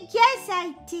 Violet? Yes,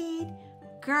 I did.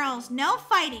 Girls, no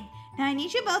fighting. Now I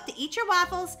need you both to eat your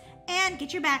waffles and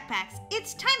get your backpacks.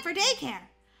 It's time for daycare.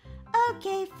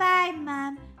 Okay, fine,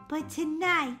 Mom. But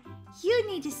tonight, you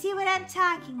need to see what I'm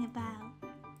talking about.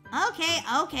 Okay.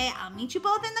 I'll meet you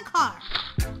both in the car.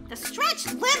 The stretch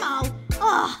limo?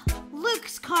 Ugh.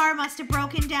 Luke's car must have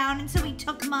broken down, and so he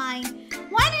took mine.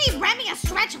 Why did he rent me a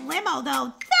stretch limo,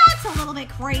 though? That's a little bit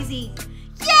crazy.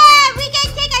 Yeah, we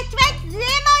can take a stretch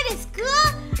limo to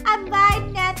school? I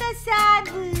might never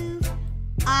sunroof.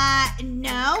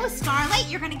 No, Scarlet,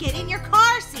 you're gonna get in your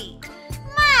car seat.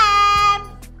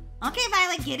 Mom! Okay,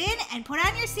 Violet, get in and put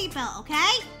on your seatbelt,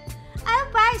 okay? I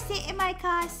want to sit in my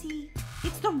car seat.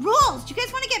 It's the rules. Do you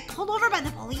guys want to get pulled over by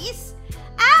the police?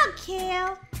 I don't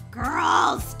care.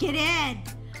 Girls, get in.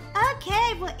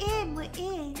 Okay, we're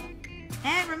in.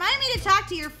 And remind me to talk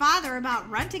to your father about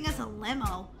renting us a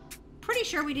limo. Pretty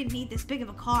sure we didn't need this big of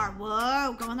a car.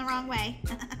 Whoa, going the wrong way.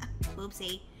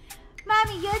 Oopsie.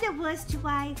 Mommy, you're the worst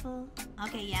driver.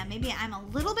 Okay, yeah, maybe I'm a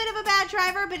little bit of a bad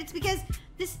driver, but it's because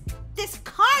this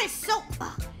car is so,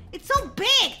 it's so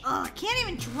big. I can't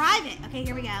even drive it. Okay,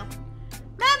 here we go.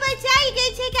 Mom, what's how you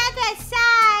gonna take out that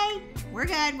sign? We're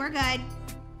good.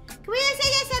 Can we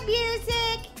listen to some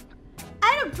music?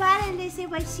 I don't want to listen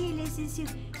what she listens to.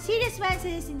 She just wants to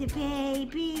listen to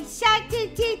Baby Shark,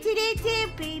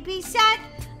 Baby Shark.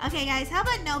 Okay, guys, how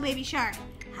about no Baby Shark?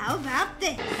 How about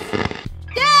this?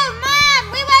 No,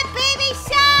 Mom, we want Baby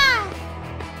Shark.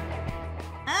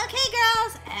 Okay,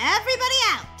 girls, everybody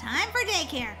out. Time for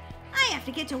daycare. I have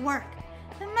to get to work.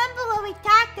 Remember what we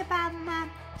talked about, Mom?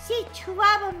 She's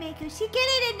troublemaker. She get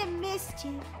it into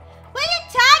mischief. What are you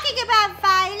talking about,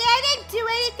 Violet? I didn't do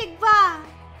anything wrong.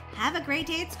 Have a great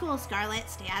day at school, Scarlet.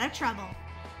 Stay out of trouble.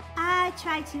 I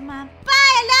try to, Mom. Bye,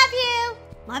 I love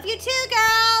you. Love you too,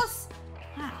 girls.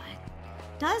 Wow,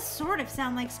 it does sort of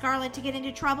sound like Scarlet to get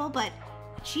into trouble, but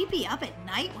would she be up at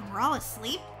night when we're all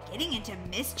asleep, getting into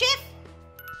mischief?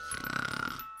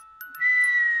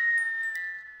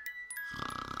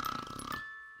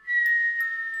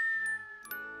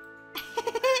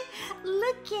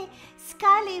 Look at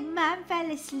Scarlet. Mom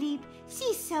fell asleep.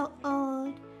 She's so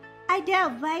old. I know,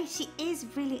 right? She is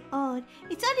really old.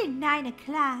 It's only 9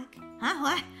 o'clock.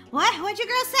 Huh? What? What'd you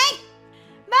girls say?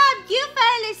 Mom, you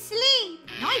fell asleep.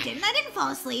 No, I didn't. I didn't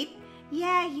fall asleep.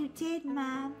 Yeah, you did,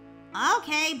 Mom.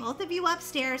 Okay, both of you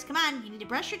upstairs. Come on, you need to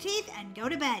brush your teeth and go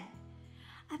to bed.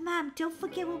 Mom, don't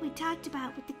forget what we talked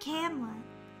about with the camera.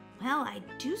 Well, I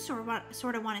do sort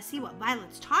of want to see what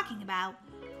Violet's talking about.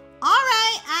 All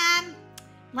right,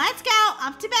 let's go.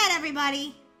 Up to bed,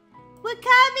 everybody. We're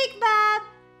coming, Mom.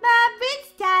 Mom,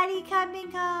 when's Daddy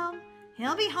coming home?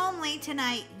 He'll be home late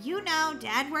tonight. You know,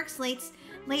 Dad works late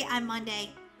on Monday.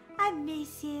 I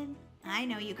miss him. I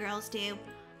know you girls do.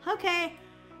 Okay.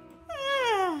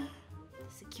 The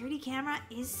security camera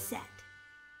is set.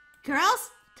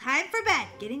 Girls, time for bed.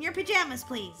 Get in your pajamas,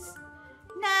 please.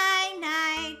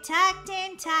 Night, tucked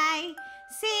in tight.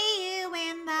 See you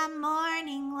in the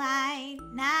morning light.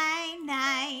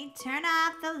 Night, turn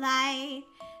off the light.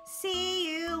 See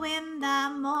you in the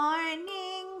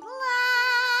morning light.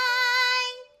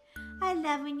 I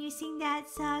love when you sing that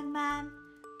song, Mom.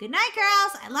 Good night,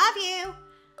 girls. I love you.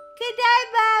 Good night,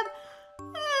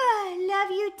 Mom. I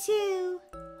love you too.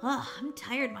 I'm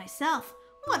tired myself.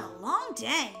 What a long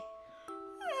day.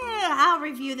 I'll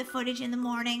review the footage in the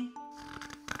morning.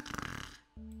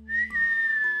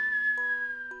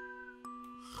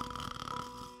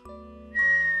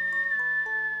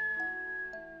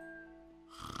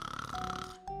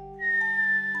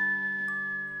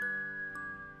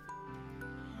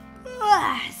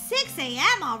 6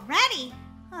 a.m. already.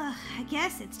 I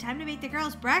guess it's time to make the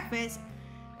girls breakfast.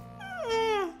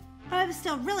 I'm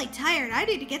still really tired. I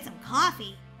need to get some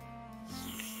coffee.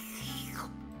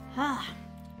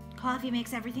 Coffee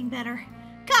makes everything better.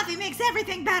 Coffee makes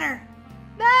everything better.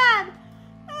 Mom,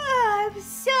 I'm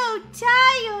so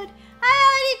tired. I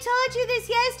already told you this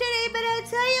yesterday, but I'll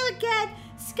tell you again.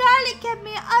 Scarlet kept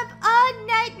me up all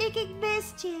night making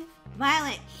mischief.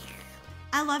 Violet,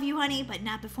 I love you, honey, but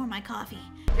not before my coffee.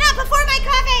 Not before my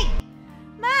coffee!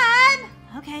 Mom!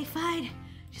 Okay, fine.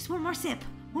 Just one more sip.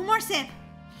 One more sip.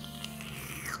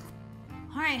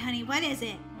 All right, honey, what is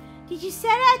it? Did you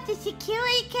set out the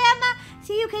security camera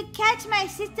so you could catch my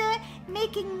sister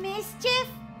making mischief?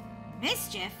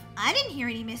 Mischief? I didn't hear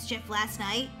any mischief last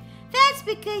night. That's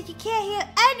because you can't hear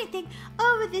anything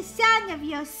over the sound of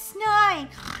your snoring.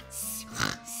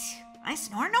 I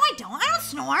snore? No, I don't. I don't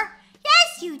snore.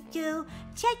 Yes, you do.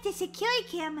 Check the security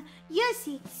camera. You'll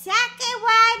see exactly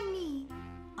what I mean.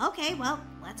 Okay, well,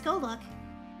 let's go look.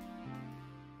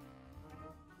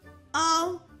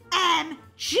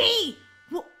 OMG!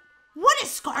 What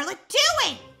is Scarlet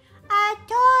doing? I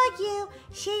told you,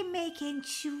 she making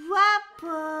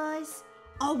troubles.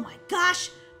 Oh my gosh!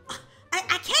 I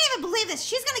can't even believe this.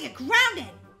 She's gonna get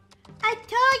grounded. I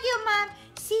told you, Mom,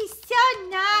 she's so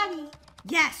naughty.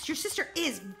 Yes, your sister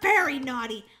is very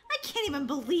naughty. I can't even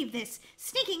believe this.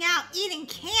 Sneaking out, eating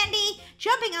candy,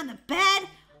 jumping on the bed.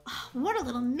 Oh, what a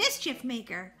little mischief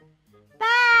maker.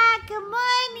 Bye, good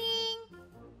morning.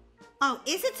 Oh,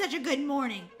 is it such a good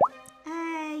morning?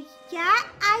 Yeah,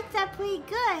 I thought pretty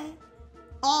good.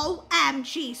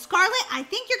 OMG, Scarlet, I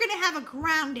think you're gonna have a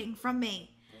grounding from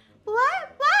me.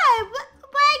 What? Why? What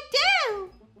I do?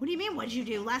 What do you mean, what'd you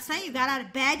do? Last night you got out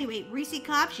of bed, you ate Reese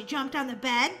Cups, you jumped on the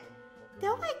bed?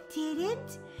 No, I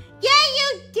didn't. Yeah,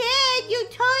 you did. You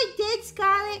totally did,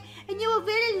 Scarlet. And you were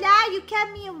really loud. You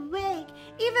kept me awake.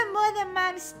 Even more than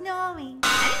Mom snoring.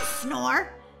 I didn't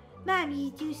snore. Mom,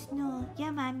 you do snore.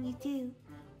 Yeah, Mom, you do.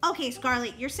 Okay,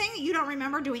 Scarlet, you're saying that you don't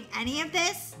remember doing any of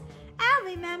this? I don't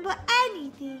remember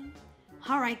anything.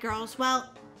 All right, girls. Well,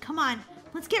 come on.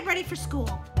 Let's get ready for school.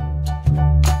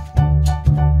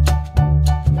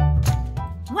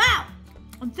 Wow,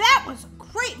 that was a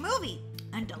great movie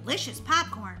and delicious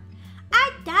popcorn.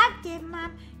 I loved it,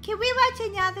 Mom. Can we watch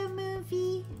another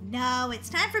movie? No, it's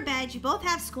time for bed. You both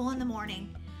have school in the morning.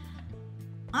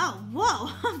 Oh, whoa.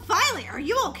 Violet, are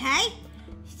you okay?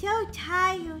 So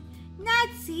tired. Not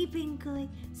sleeping good.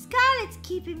 Scarlet's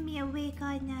keeping me awake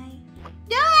all night.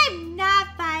 No, I'm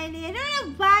not, Violet. I don't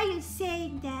know why you're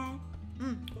saying that.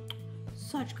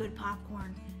 Such good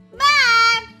popcorn.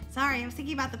 Mom! Sorry, I was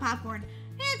thinking about the popcorn.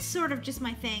 It's sort of just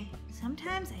my thing.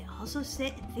 Sometimes I also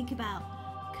sit and think about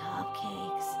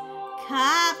cupcakes.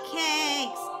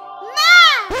 Cupcakes!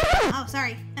 Mom! Oh,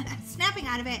 sorry. Snapping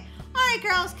out of it. All right,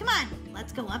 girls, come on.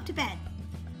 Let's go up to bed.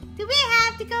 Do we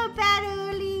have to go to bed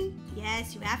early?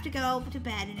 Yes, you have to go to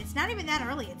bed, and it's not even that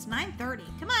early. It's 9:30.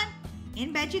 Come on.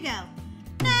 In bed you go.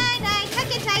 Night-night. Tuck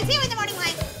your ties. See you in the morning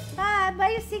light. Mom,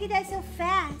 why are you singing that so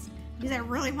fast? Because I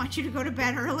really want you to go to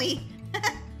bed early.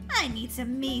 I need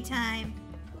some me time.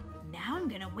 Now I'm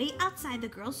going to wait outside the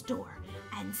girls' door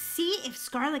and see if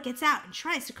Scarlet gets out and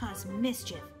tries to cause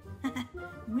mischief.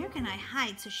 Where can I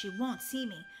hide so she won't see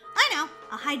me? I know.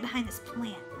 I'll hide behind this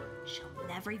plant. She'll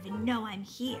never even know I'm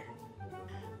here.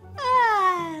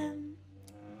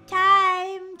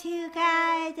 Time to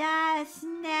get a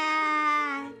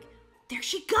snack. There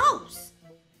she goes.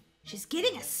 She's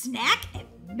getting a snack at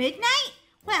midnight?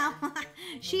 Well,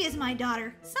 she is my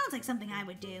daughter. Sounds like something I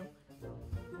would do.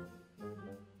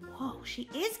 Whoa, she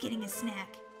is getting a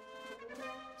snack.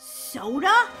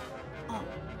 Soda?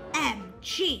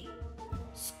 OMG.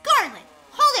 Scarlet,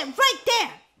 hold it right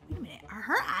there. Wait a minute, are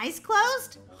her eyes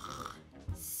closed?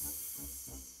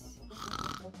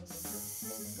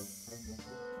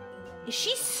 Is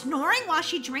she snoring while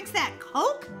she drinks that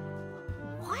Coke?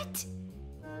 What?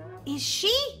 Is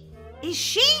she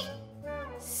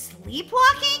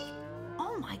sleepwalking?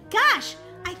 Oh my gosh,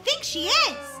 I think she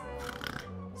is.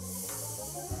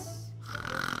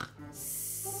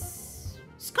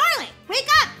 Scarlet, wake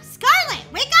up! Scarlet,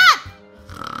 wake up!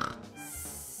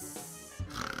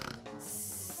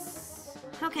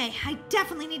 Okay, I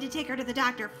definitely need to take her to the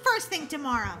doctor first thing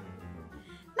tomorrow.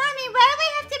 Mommy, why do we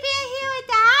have to be here at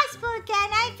the hospital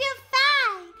again? I feel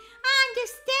fine. I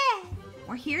understand.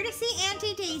 We're here to see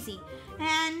Auntie Daisy.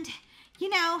 And, you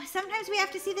know, sometimes we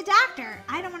have to see the doctor.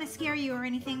 I don't want to scare you or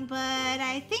anything, but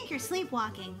I think you're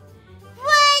sleepwalking.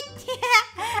 What?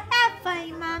 That's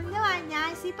funny, Mom. No, I'm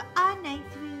not. I sleep all night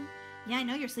through. Yeah, I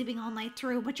know you're sleeping all night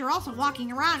through, but you're also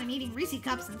walking around and eating Reese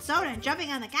Cups and soda and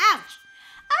jumping on the couch.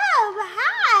 Oh,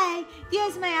 hi!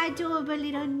 There's my adorable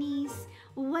little niece.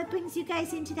 What brings you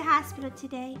guys into the hospital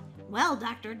today? Well,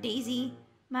 Dr. Daisy.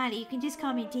 Molly, you can just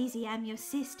call me Daisy. I'm your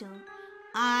sister.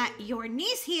 Your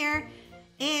niece here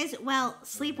is, well,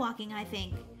 sleepwalking, I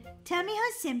think. Tell me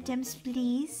her symptoms,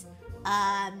 please.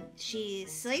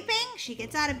 She's sleeping. She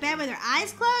gets out of bed with her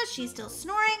eyes closed. She's still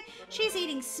snoring. She's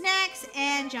eating snacks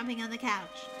and jumping on the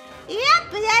couch.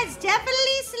 Yep, but that's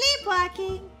definitely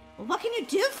sleepwalking. Well, what can you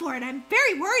do for it? I'm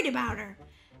very worried about her.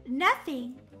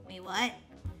 Nothing. Wait, what?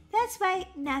 That's right,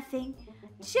 nothing.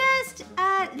 Just,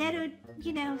 let her,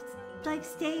 like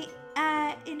stay,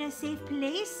 in a safe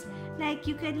place. Like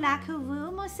you could lock her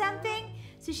room or something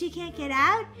so she can't get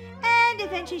out, and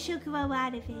eventually she'll grow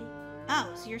out of it.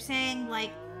 Oh, so you're saying,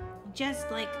 just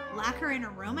lock her in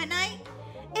her room at night?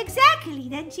 Exactly.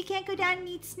 Then she can't go down and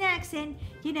eat snacks and,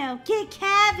 get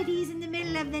cavities in the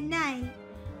middle of the night.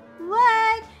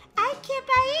 What? I can't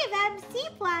believe I'm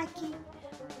sleepwalking.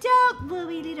 Don't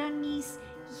worry, little niece.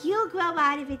 You'll grow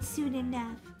out of it soon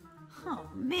enough. Oh,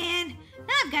 man.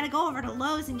 Now I've got to go over to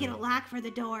Lowe's and get a lock for the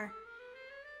door.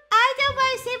 I don't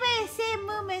want to stay by the same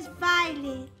room as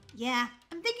Violet. Yeah,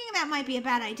 I'm thinking that might be a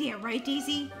bad idea, right,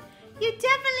 Daisy? You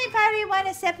definitely probably want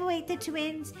to separate the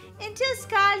twins until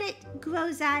Scarlet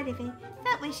grows out of it.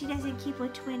 That way she doesn't keep her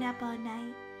twin up all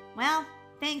night. Well,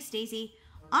 thanks, Daisy.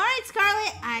 All right,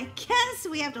 Scarlet, I guess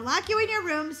we have to lock you in your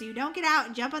room so you don't get out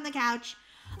and jump on the couch.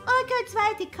 Or go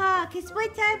drive the car, because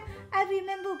one time I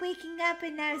remember waking up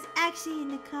and I was actually in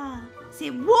the car. Say,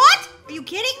 what? Are you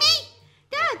kidding me?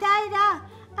 No, not at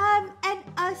all. And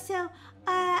also,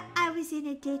 I was in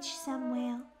a ditch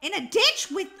somewhere. In a ditch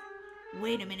with...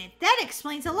 Wait a minute, that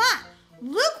explains a lot.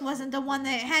 Luke wasn't the one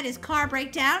that had his car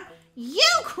break down. You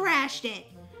crashed it.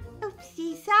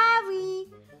 Oopsie, sorry.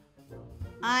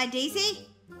 Daisy?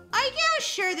 Are you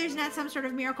sure there's not some sort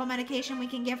of miracle medication we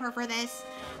can give her for this?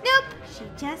 Nope, she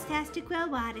just has to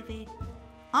grow out of it.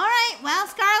 All right, well,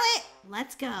 Scarlet,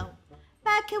 let's go.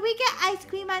 But can we get ice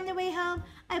cream on the way home?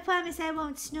 I promise I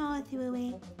won't snore through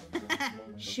it.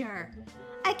 Sure.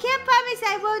 I can't promise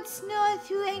I won't snore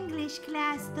through English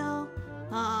class, though.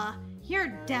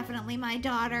 You're definitely my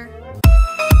daughter.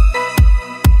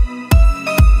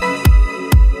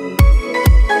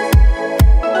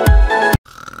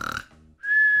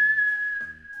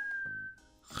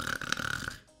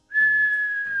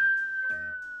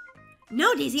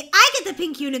 No, Daisy, I get the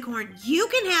pink unicorn. You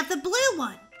can have the blue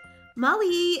one.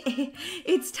 Molly,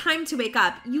 it's time to wake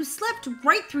up. You slept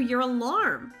right through your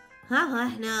alarm. No,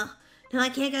 I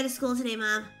can't go to school today,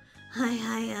 Mom.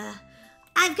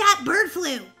 I've got bird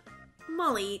flu.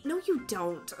 Molly, no you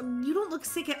don't. You don't look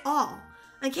sick at all.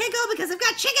 I can't go because I've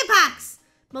got chickenpox.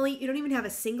 Molly, you don't even have a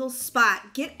single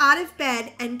spot. Get out of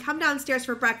bed and come downstairs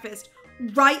for breakfast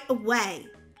right away.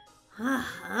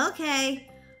 Okay.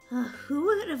 Who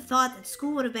would have thought that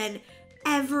school would have been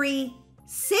every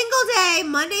single day,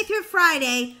 Monday through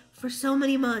Friday, for so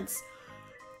many months?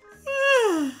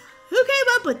 Who came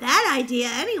up with that idea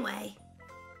anyway?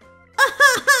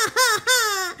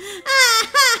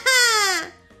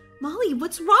 Molly,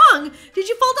 what's wrong? Did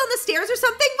you fall down the stairs or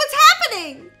something? What's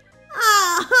happening?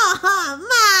 Mom,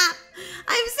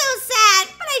 I'm so sad,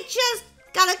 but I just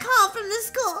got a call from the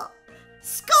school.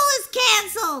 School is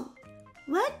canceled.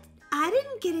 What? I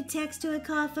didn't get a text or a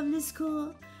call from the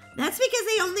school. That's because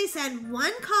they only send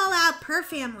one call out per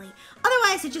family.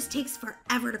 Otherwise, it just takes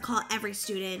forever to call every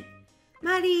student.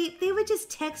 Maddie, they would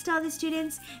just text all the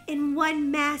students in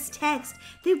one mass text.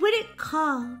 They wouldn't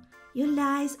call. Your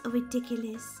lies are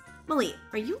ridiculous. Molly,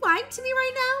 are you lying to me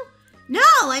right now?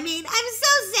 No, I'm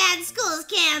so sad school is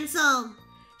canceled.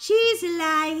 She's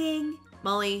lying.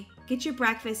 Molly, get your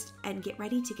breakfast and get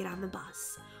ready to get on the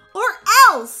bus. Or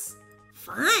else.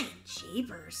 Fine,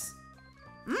 jeepers.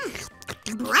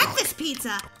 Breakfast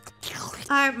pizza.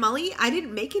 Molly, I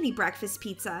didn't make any breakfast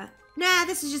pizza. Nah,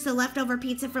 this is just a leftover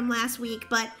pizza from last week,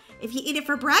 but if you eat it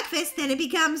for breakfast, then it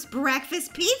becomes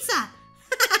breakfast pizza.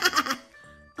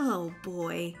 Oh,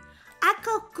 boy. I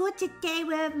could go today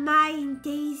with Mai and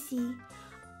Daisy.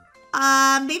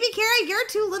 Baby Kara, you're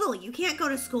too little. You can't go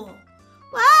to school.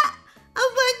 What? I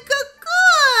want to go.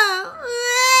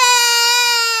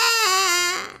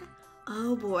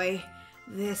 Oh, boy.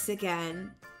 This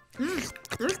again. This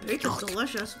pizza's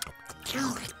delicious.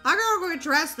 I gotta go get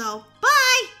dressed, though.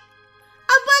 Bye!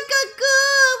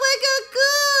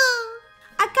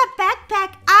 I got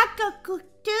backpack. I got go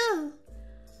too.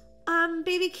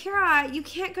 Baby Kara, you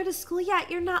can't go to school yet.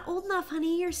 You're not old enough,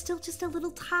 honey. You're still just a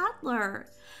little toddler.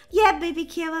 Yeah, baby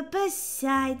Kara,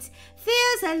 besides,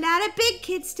 there's a lot of big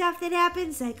kid stuff that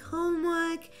happens, like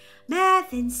homework,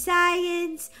 math and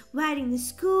science, riding the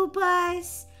school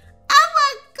bus. I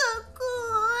want to go.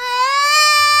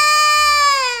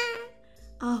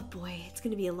 Oh boy, it's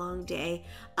gonna be a long day.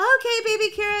 Okay, baby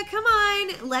Kira, come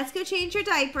on. Let's go change your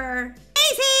diaper.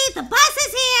 Daisy, the bus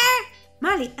is here.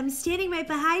 Molly, I'm standing right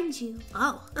behind you.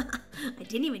 Oh, I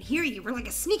didn't even hear you. You were like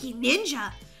a sneaky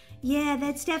ninja. Yeah,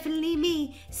 that's definitely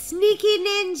me. Sneaky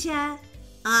ninja.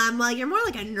 Well, you're more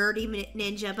like a nerdy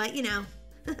ninja, but you know.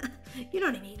 You know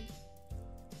what I mean.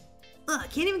 I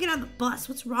can't even get on the bus.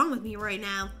 What's wrong with me right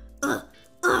now? Brookhaven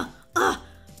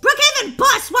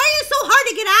bus, why are you so hard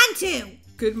to get onto?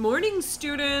 Good morning,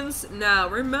 students. Now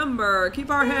remember, keep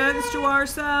our hands to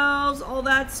ourselves, all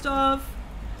that stuff.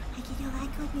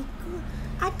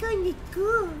 I'm going to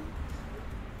go.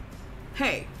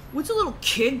 Hey, what's a little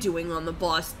kid doing on the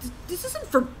bus? This isn't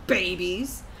for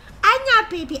babies. I'm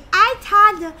not baby, I'm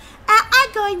toddler.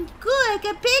 I'm going to go like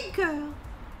a big girl.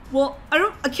 Well,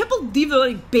 I can't believe they're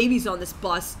letting babies on this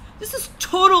bus. This is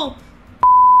total.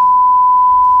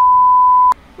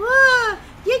 Whoa,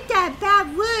 you got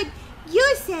bad word.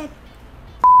 You said.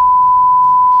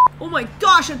 Oh my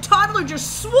gosh, a toddler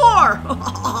just swore!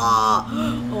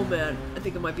 Oh man, I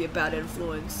think it might be a bad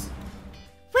influence.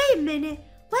 Wait a minute.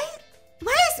 Why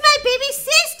is my baby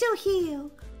sister here?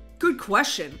 Good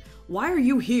question. Why are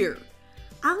you here?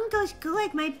 I'm going to go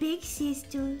like my big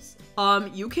sisters.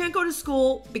 You can't go to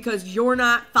school because you're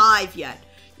not 5 yet.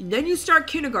 And then you start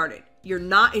kindergarten. You're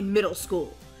not in middle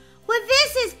school. Well,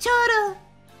 this is total.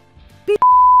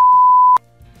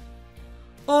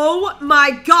 Oh my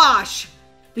gosh!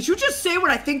 Did you just say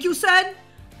what I think you said?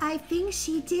 I think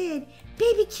she did.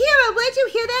 Baby Kira, where'd you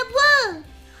hear that word?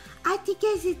 I think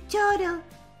it's a total.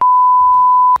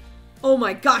 Oh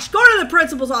my gosh, go to the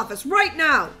principal's office right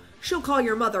now! She'll call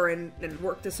your mother and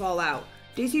work this all out.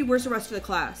 Daisy, where's the rest of the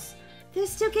class? They're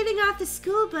still getting off the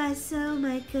school bus. Oh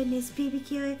my goodness, Baby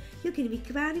Kira, you're gonna be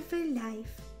grounded for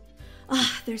life.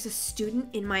 There's a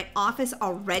student in my office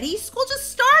already? School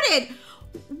just started!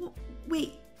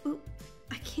 Wait,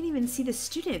 I can't even see the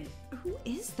student. Who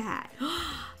is that?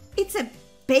 It's a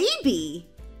baby!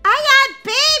 I am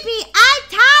baby! I'm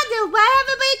toddler! Why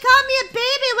everybody call me a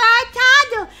baby when I'm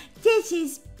toddler? This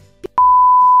is.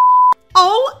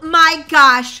 Oh my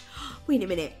gosh! Wait a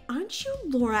minute, aren't you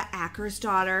Laura Acker's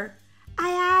daughter? I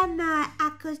am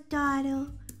Akka's daughter.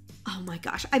 Oh my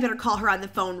gosh, I better call her on the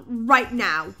phone right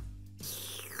now.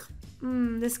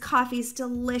 This coffee's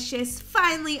delicious.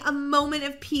 Finally, a moment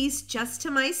of peace just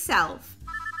to myself.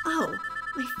 Oh,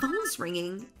 my phone's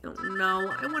ringing. Oh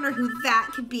no, I wonder who that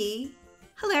could be.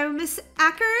 Hello, Miss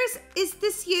Ackers, is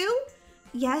this you?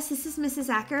 Yes, this is Mrs.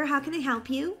 Acker. How can I help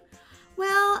you?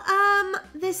 Well,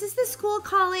 this is the school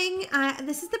calling.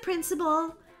 This is the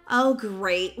principal. Oh,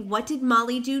 great. What did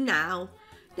Molly do now?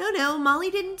 No,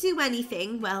 Molly didn't do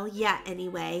anything. Well, yet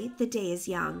anyway. The day is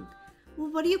young.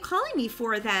 Well, what are you calling me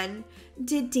for then?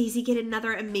 Did Daisy get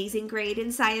another amazing grade in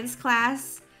science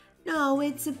class? No,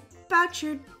 it's about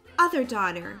your other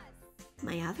daughter.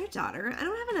 My other daughter? I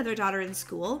don't have another daughter in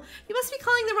school. You must be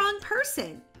calling the wrong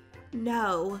person.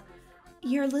 No,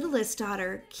 your littlest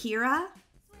daughter, Kira?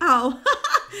 Oh,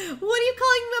 what are you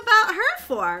calling about her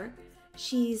for?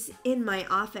 She's in my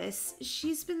office.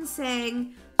 She's been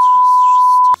saying...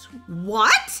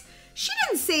 What? She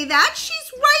didn't say that.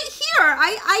 She's right here.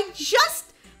 I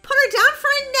just put her down for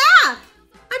a nap.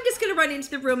 I'm just going to run into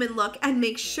the room and look and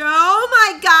make sure. Oh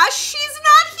my gosh, she's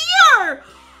not here.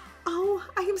 Oh,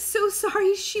 I am so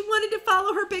sorry. She wanted to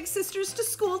follow her big sisters to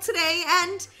school today,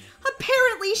 and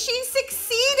apparently she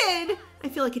succeeded. I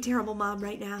feel like a terrible mom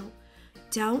right now.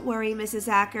 Don't worry, Mrs.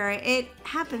 Acker. It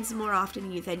happens more often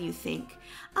than you think.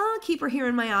 I'll keep her here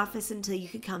in my office until you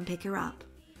can come pick her up.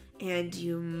 And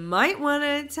you might want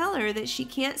to tell her that she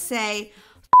can't say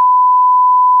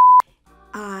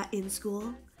in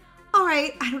school. All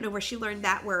right, I don't know where she learned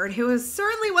that word. It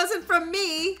certainly wasn't from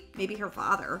me. Maybe her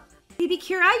father. Baby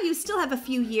Kira, you still have a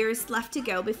few years left to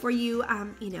go before you,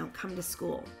 come to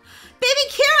school. Baby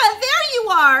Kira, there you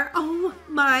are. Oh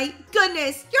my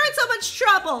goodness, you're in so much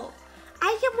trouble.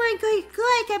 I don't want to go to school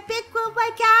like a big girl. Why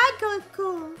can't I go to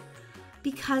school?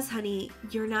 Because, honey,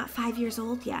 you're not 5 years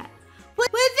old yet. Well,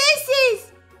 this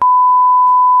is...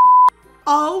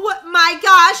 Oh my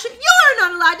gosh, you are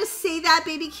not allowed to say that,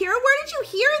 Baby Kira. Where did you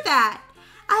hear that?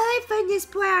 I heard from this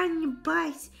boy on the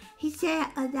bus. He said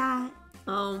a lot.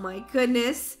 Oh my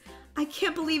goodness. I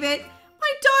can't believe it.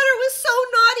 My daughter was so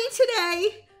naughty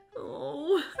today.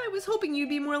 Oh, I was hoping you'd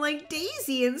be more like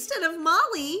Daisy instead of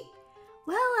Molly.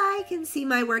 Well, I can see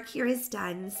my work here is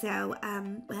done, so,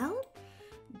 well,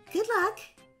 good luck.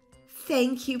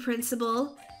 Thank you,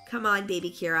 Principal. Come on, Baby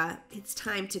Kira. It's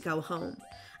time to go home.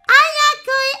 I'm not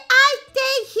going. I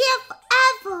stay here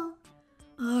forever.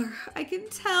 I can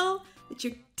tell that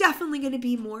you're definitely going to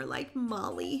be more like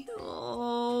Molly. Oh.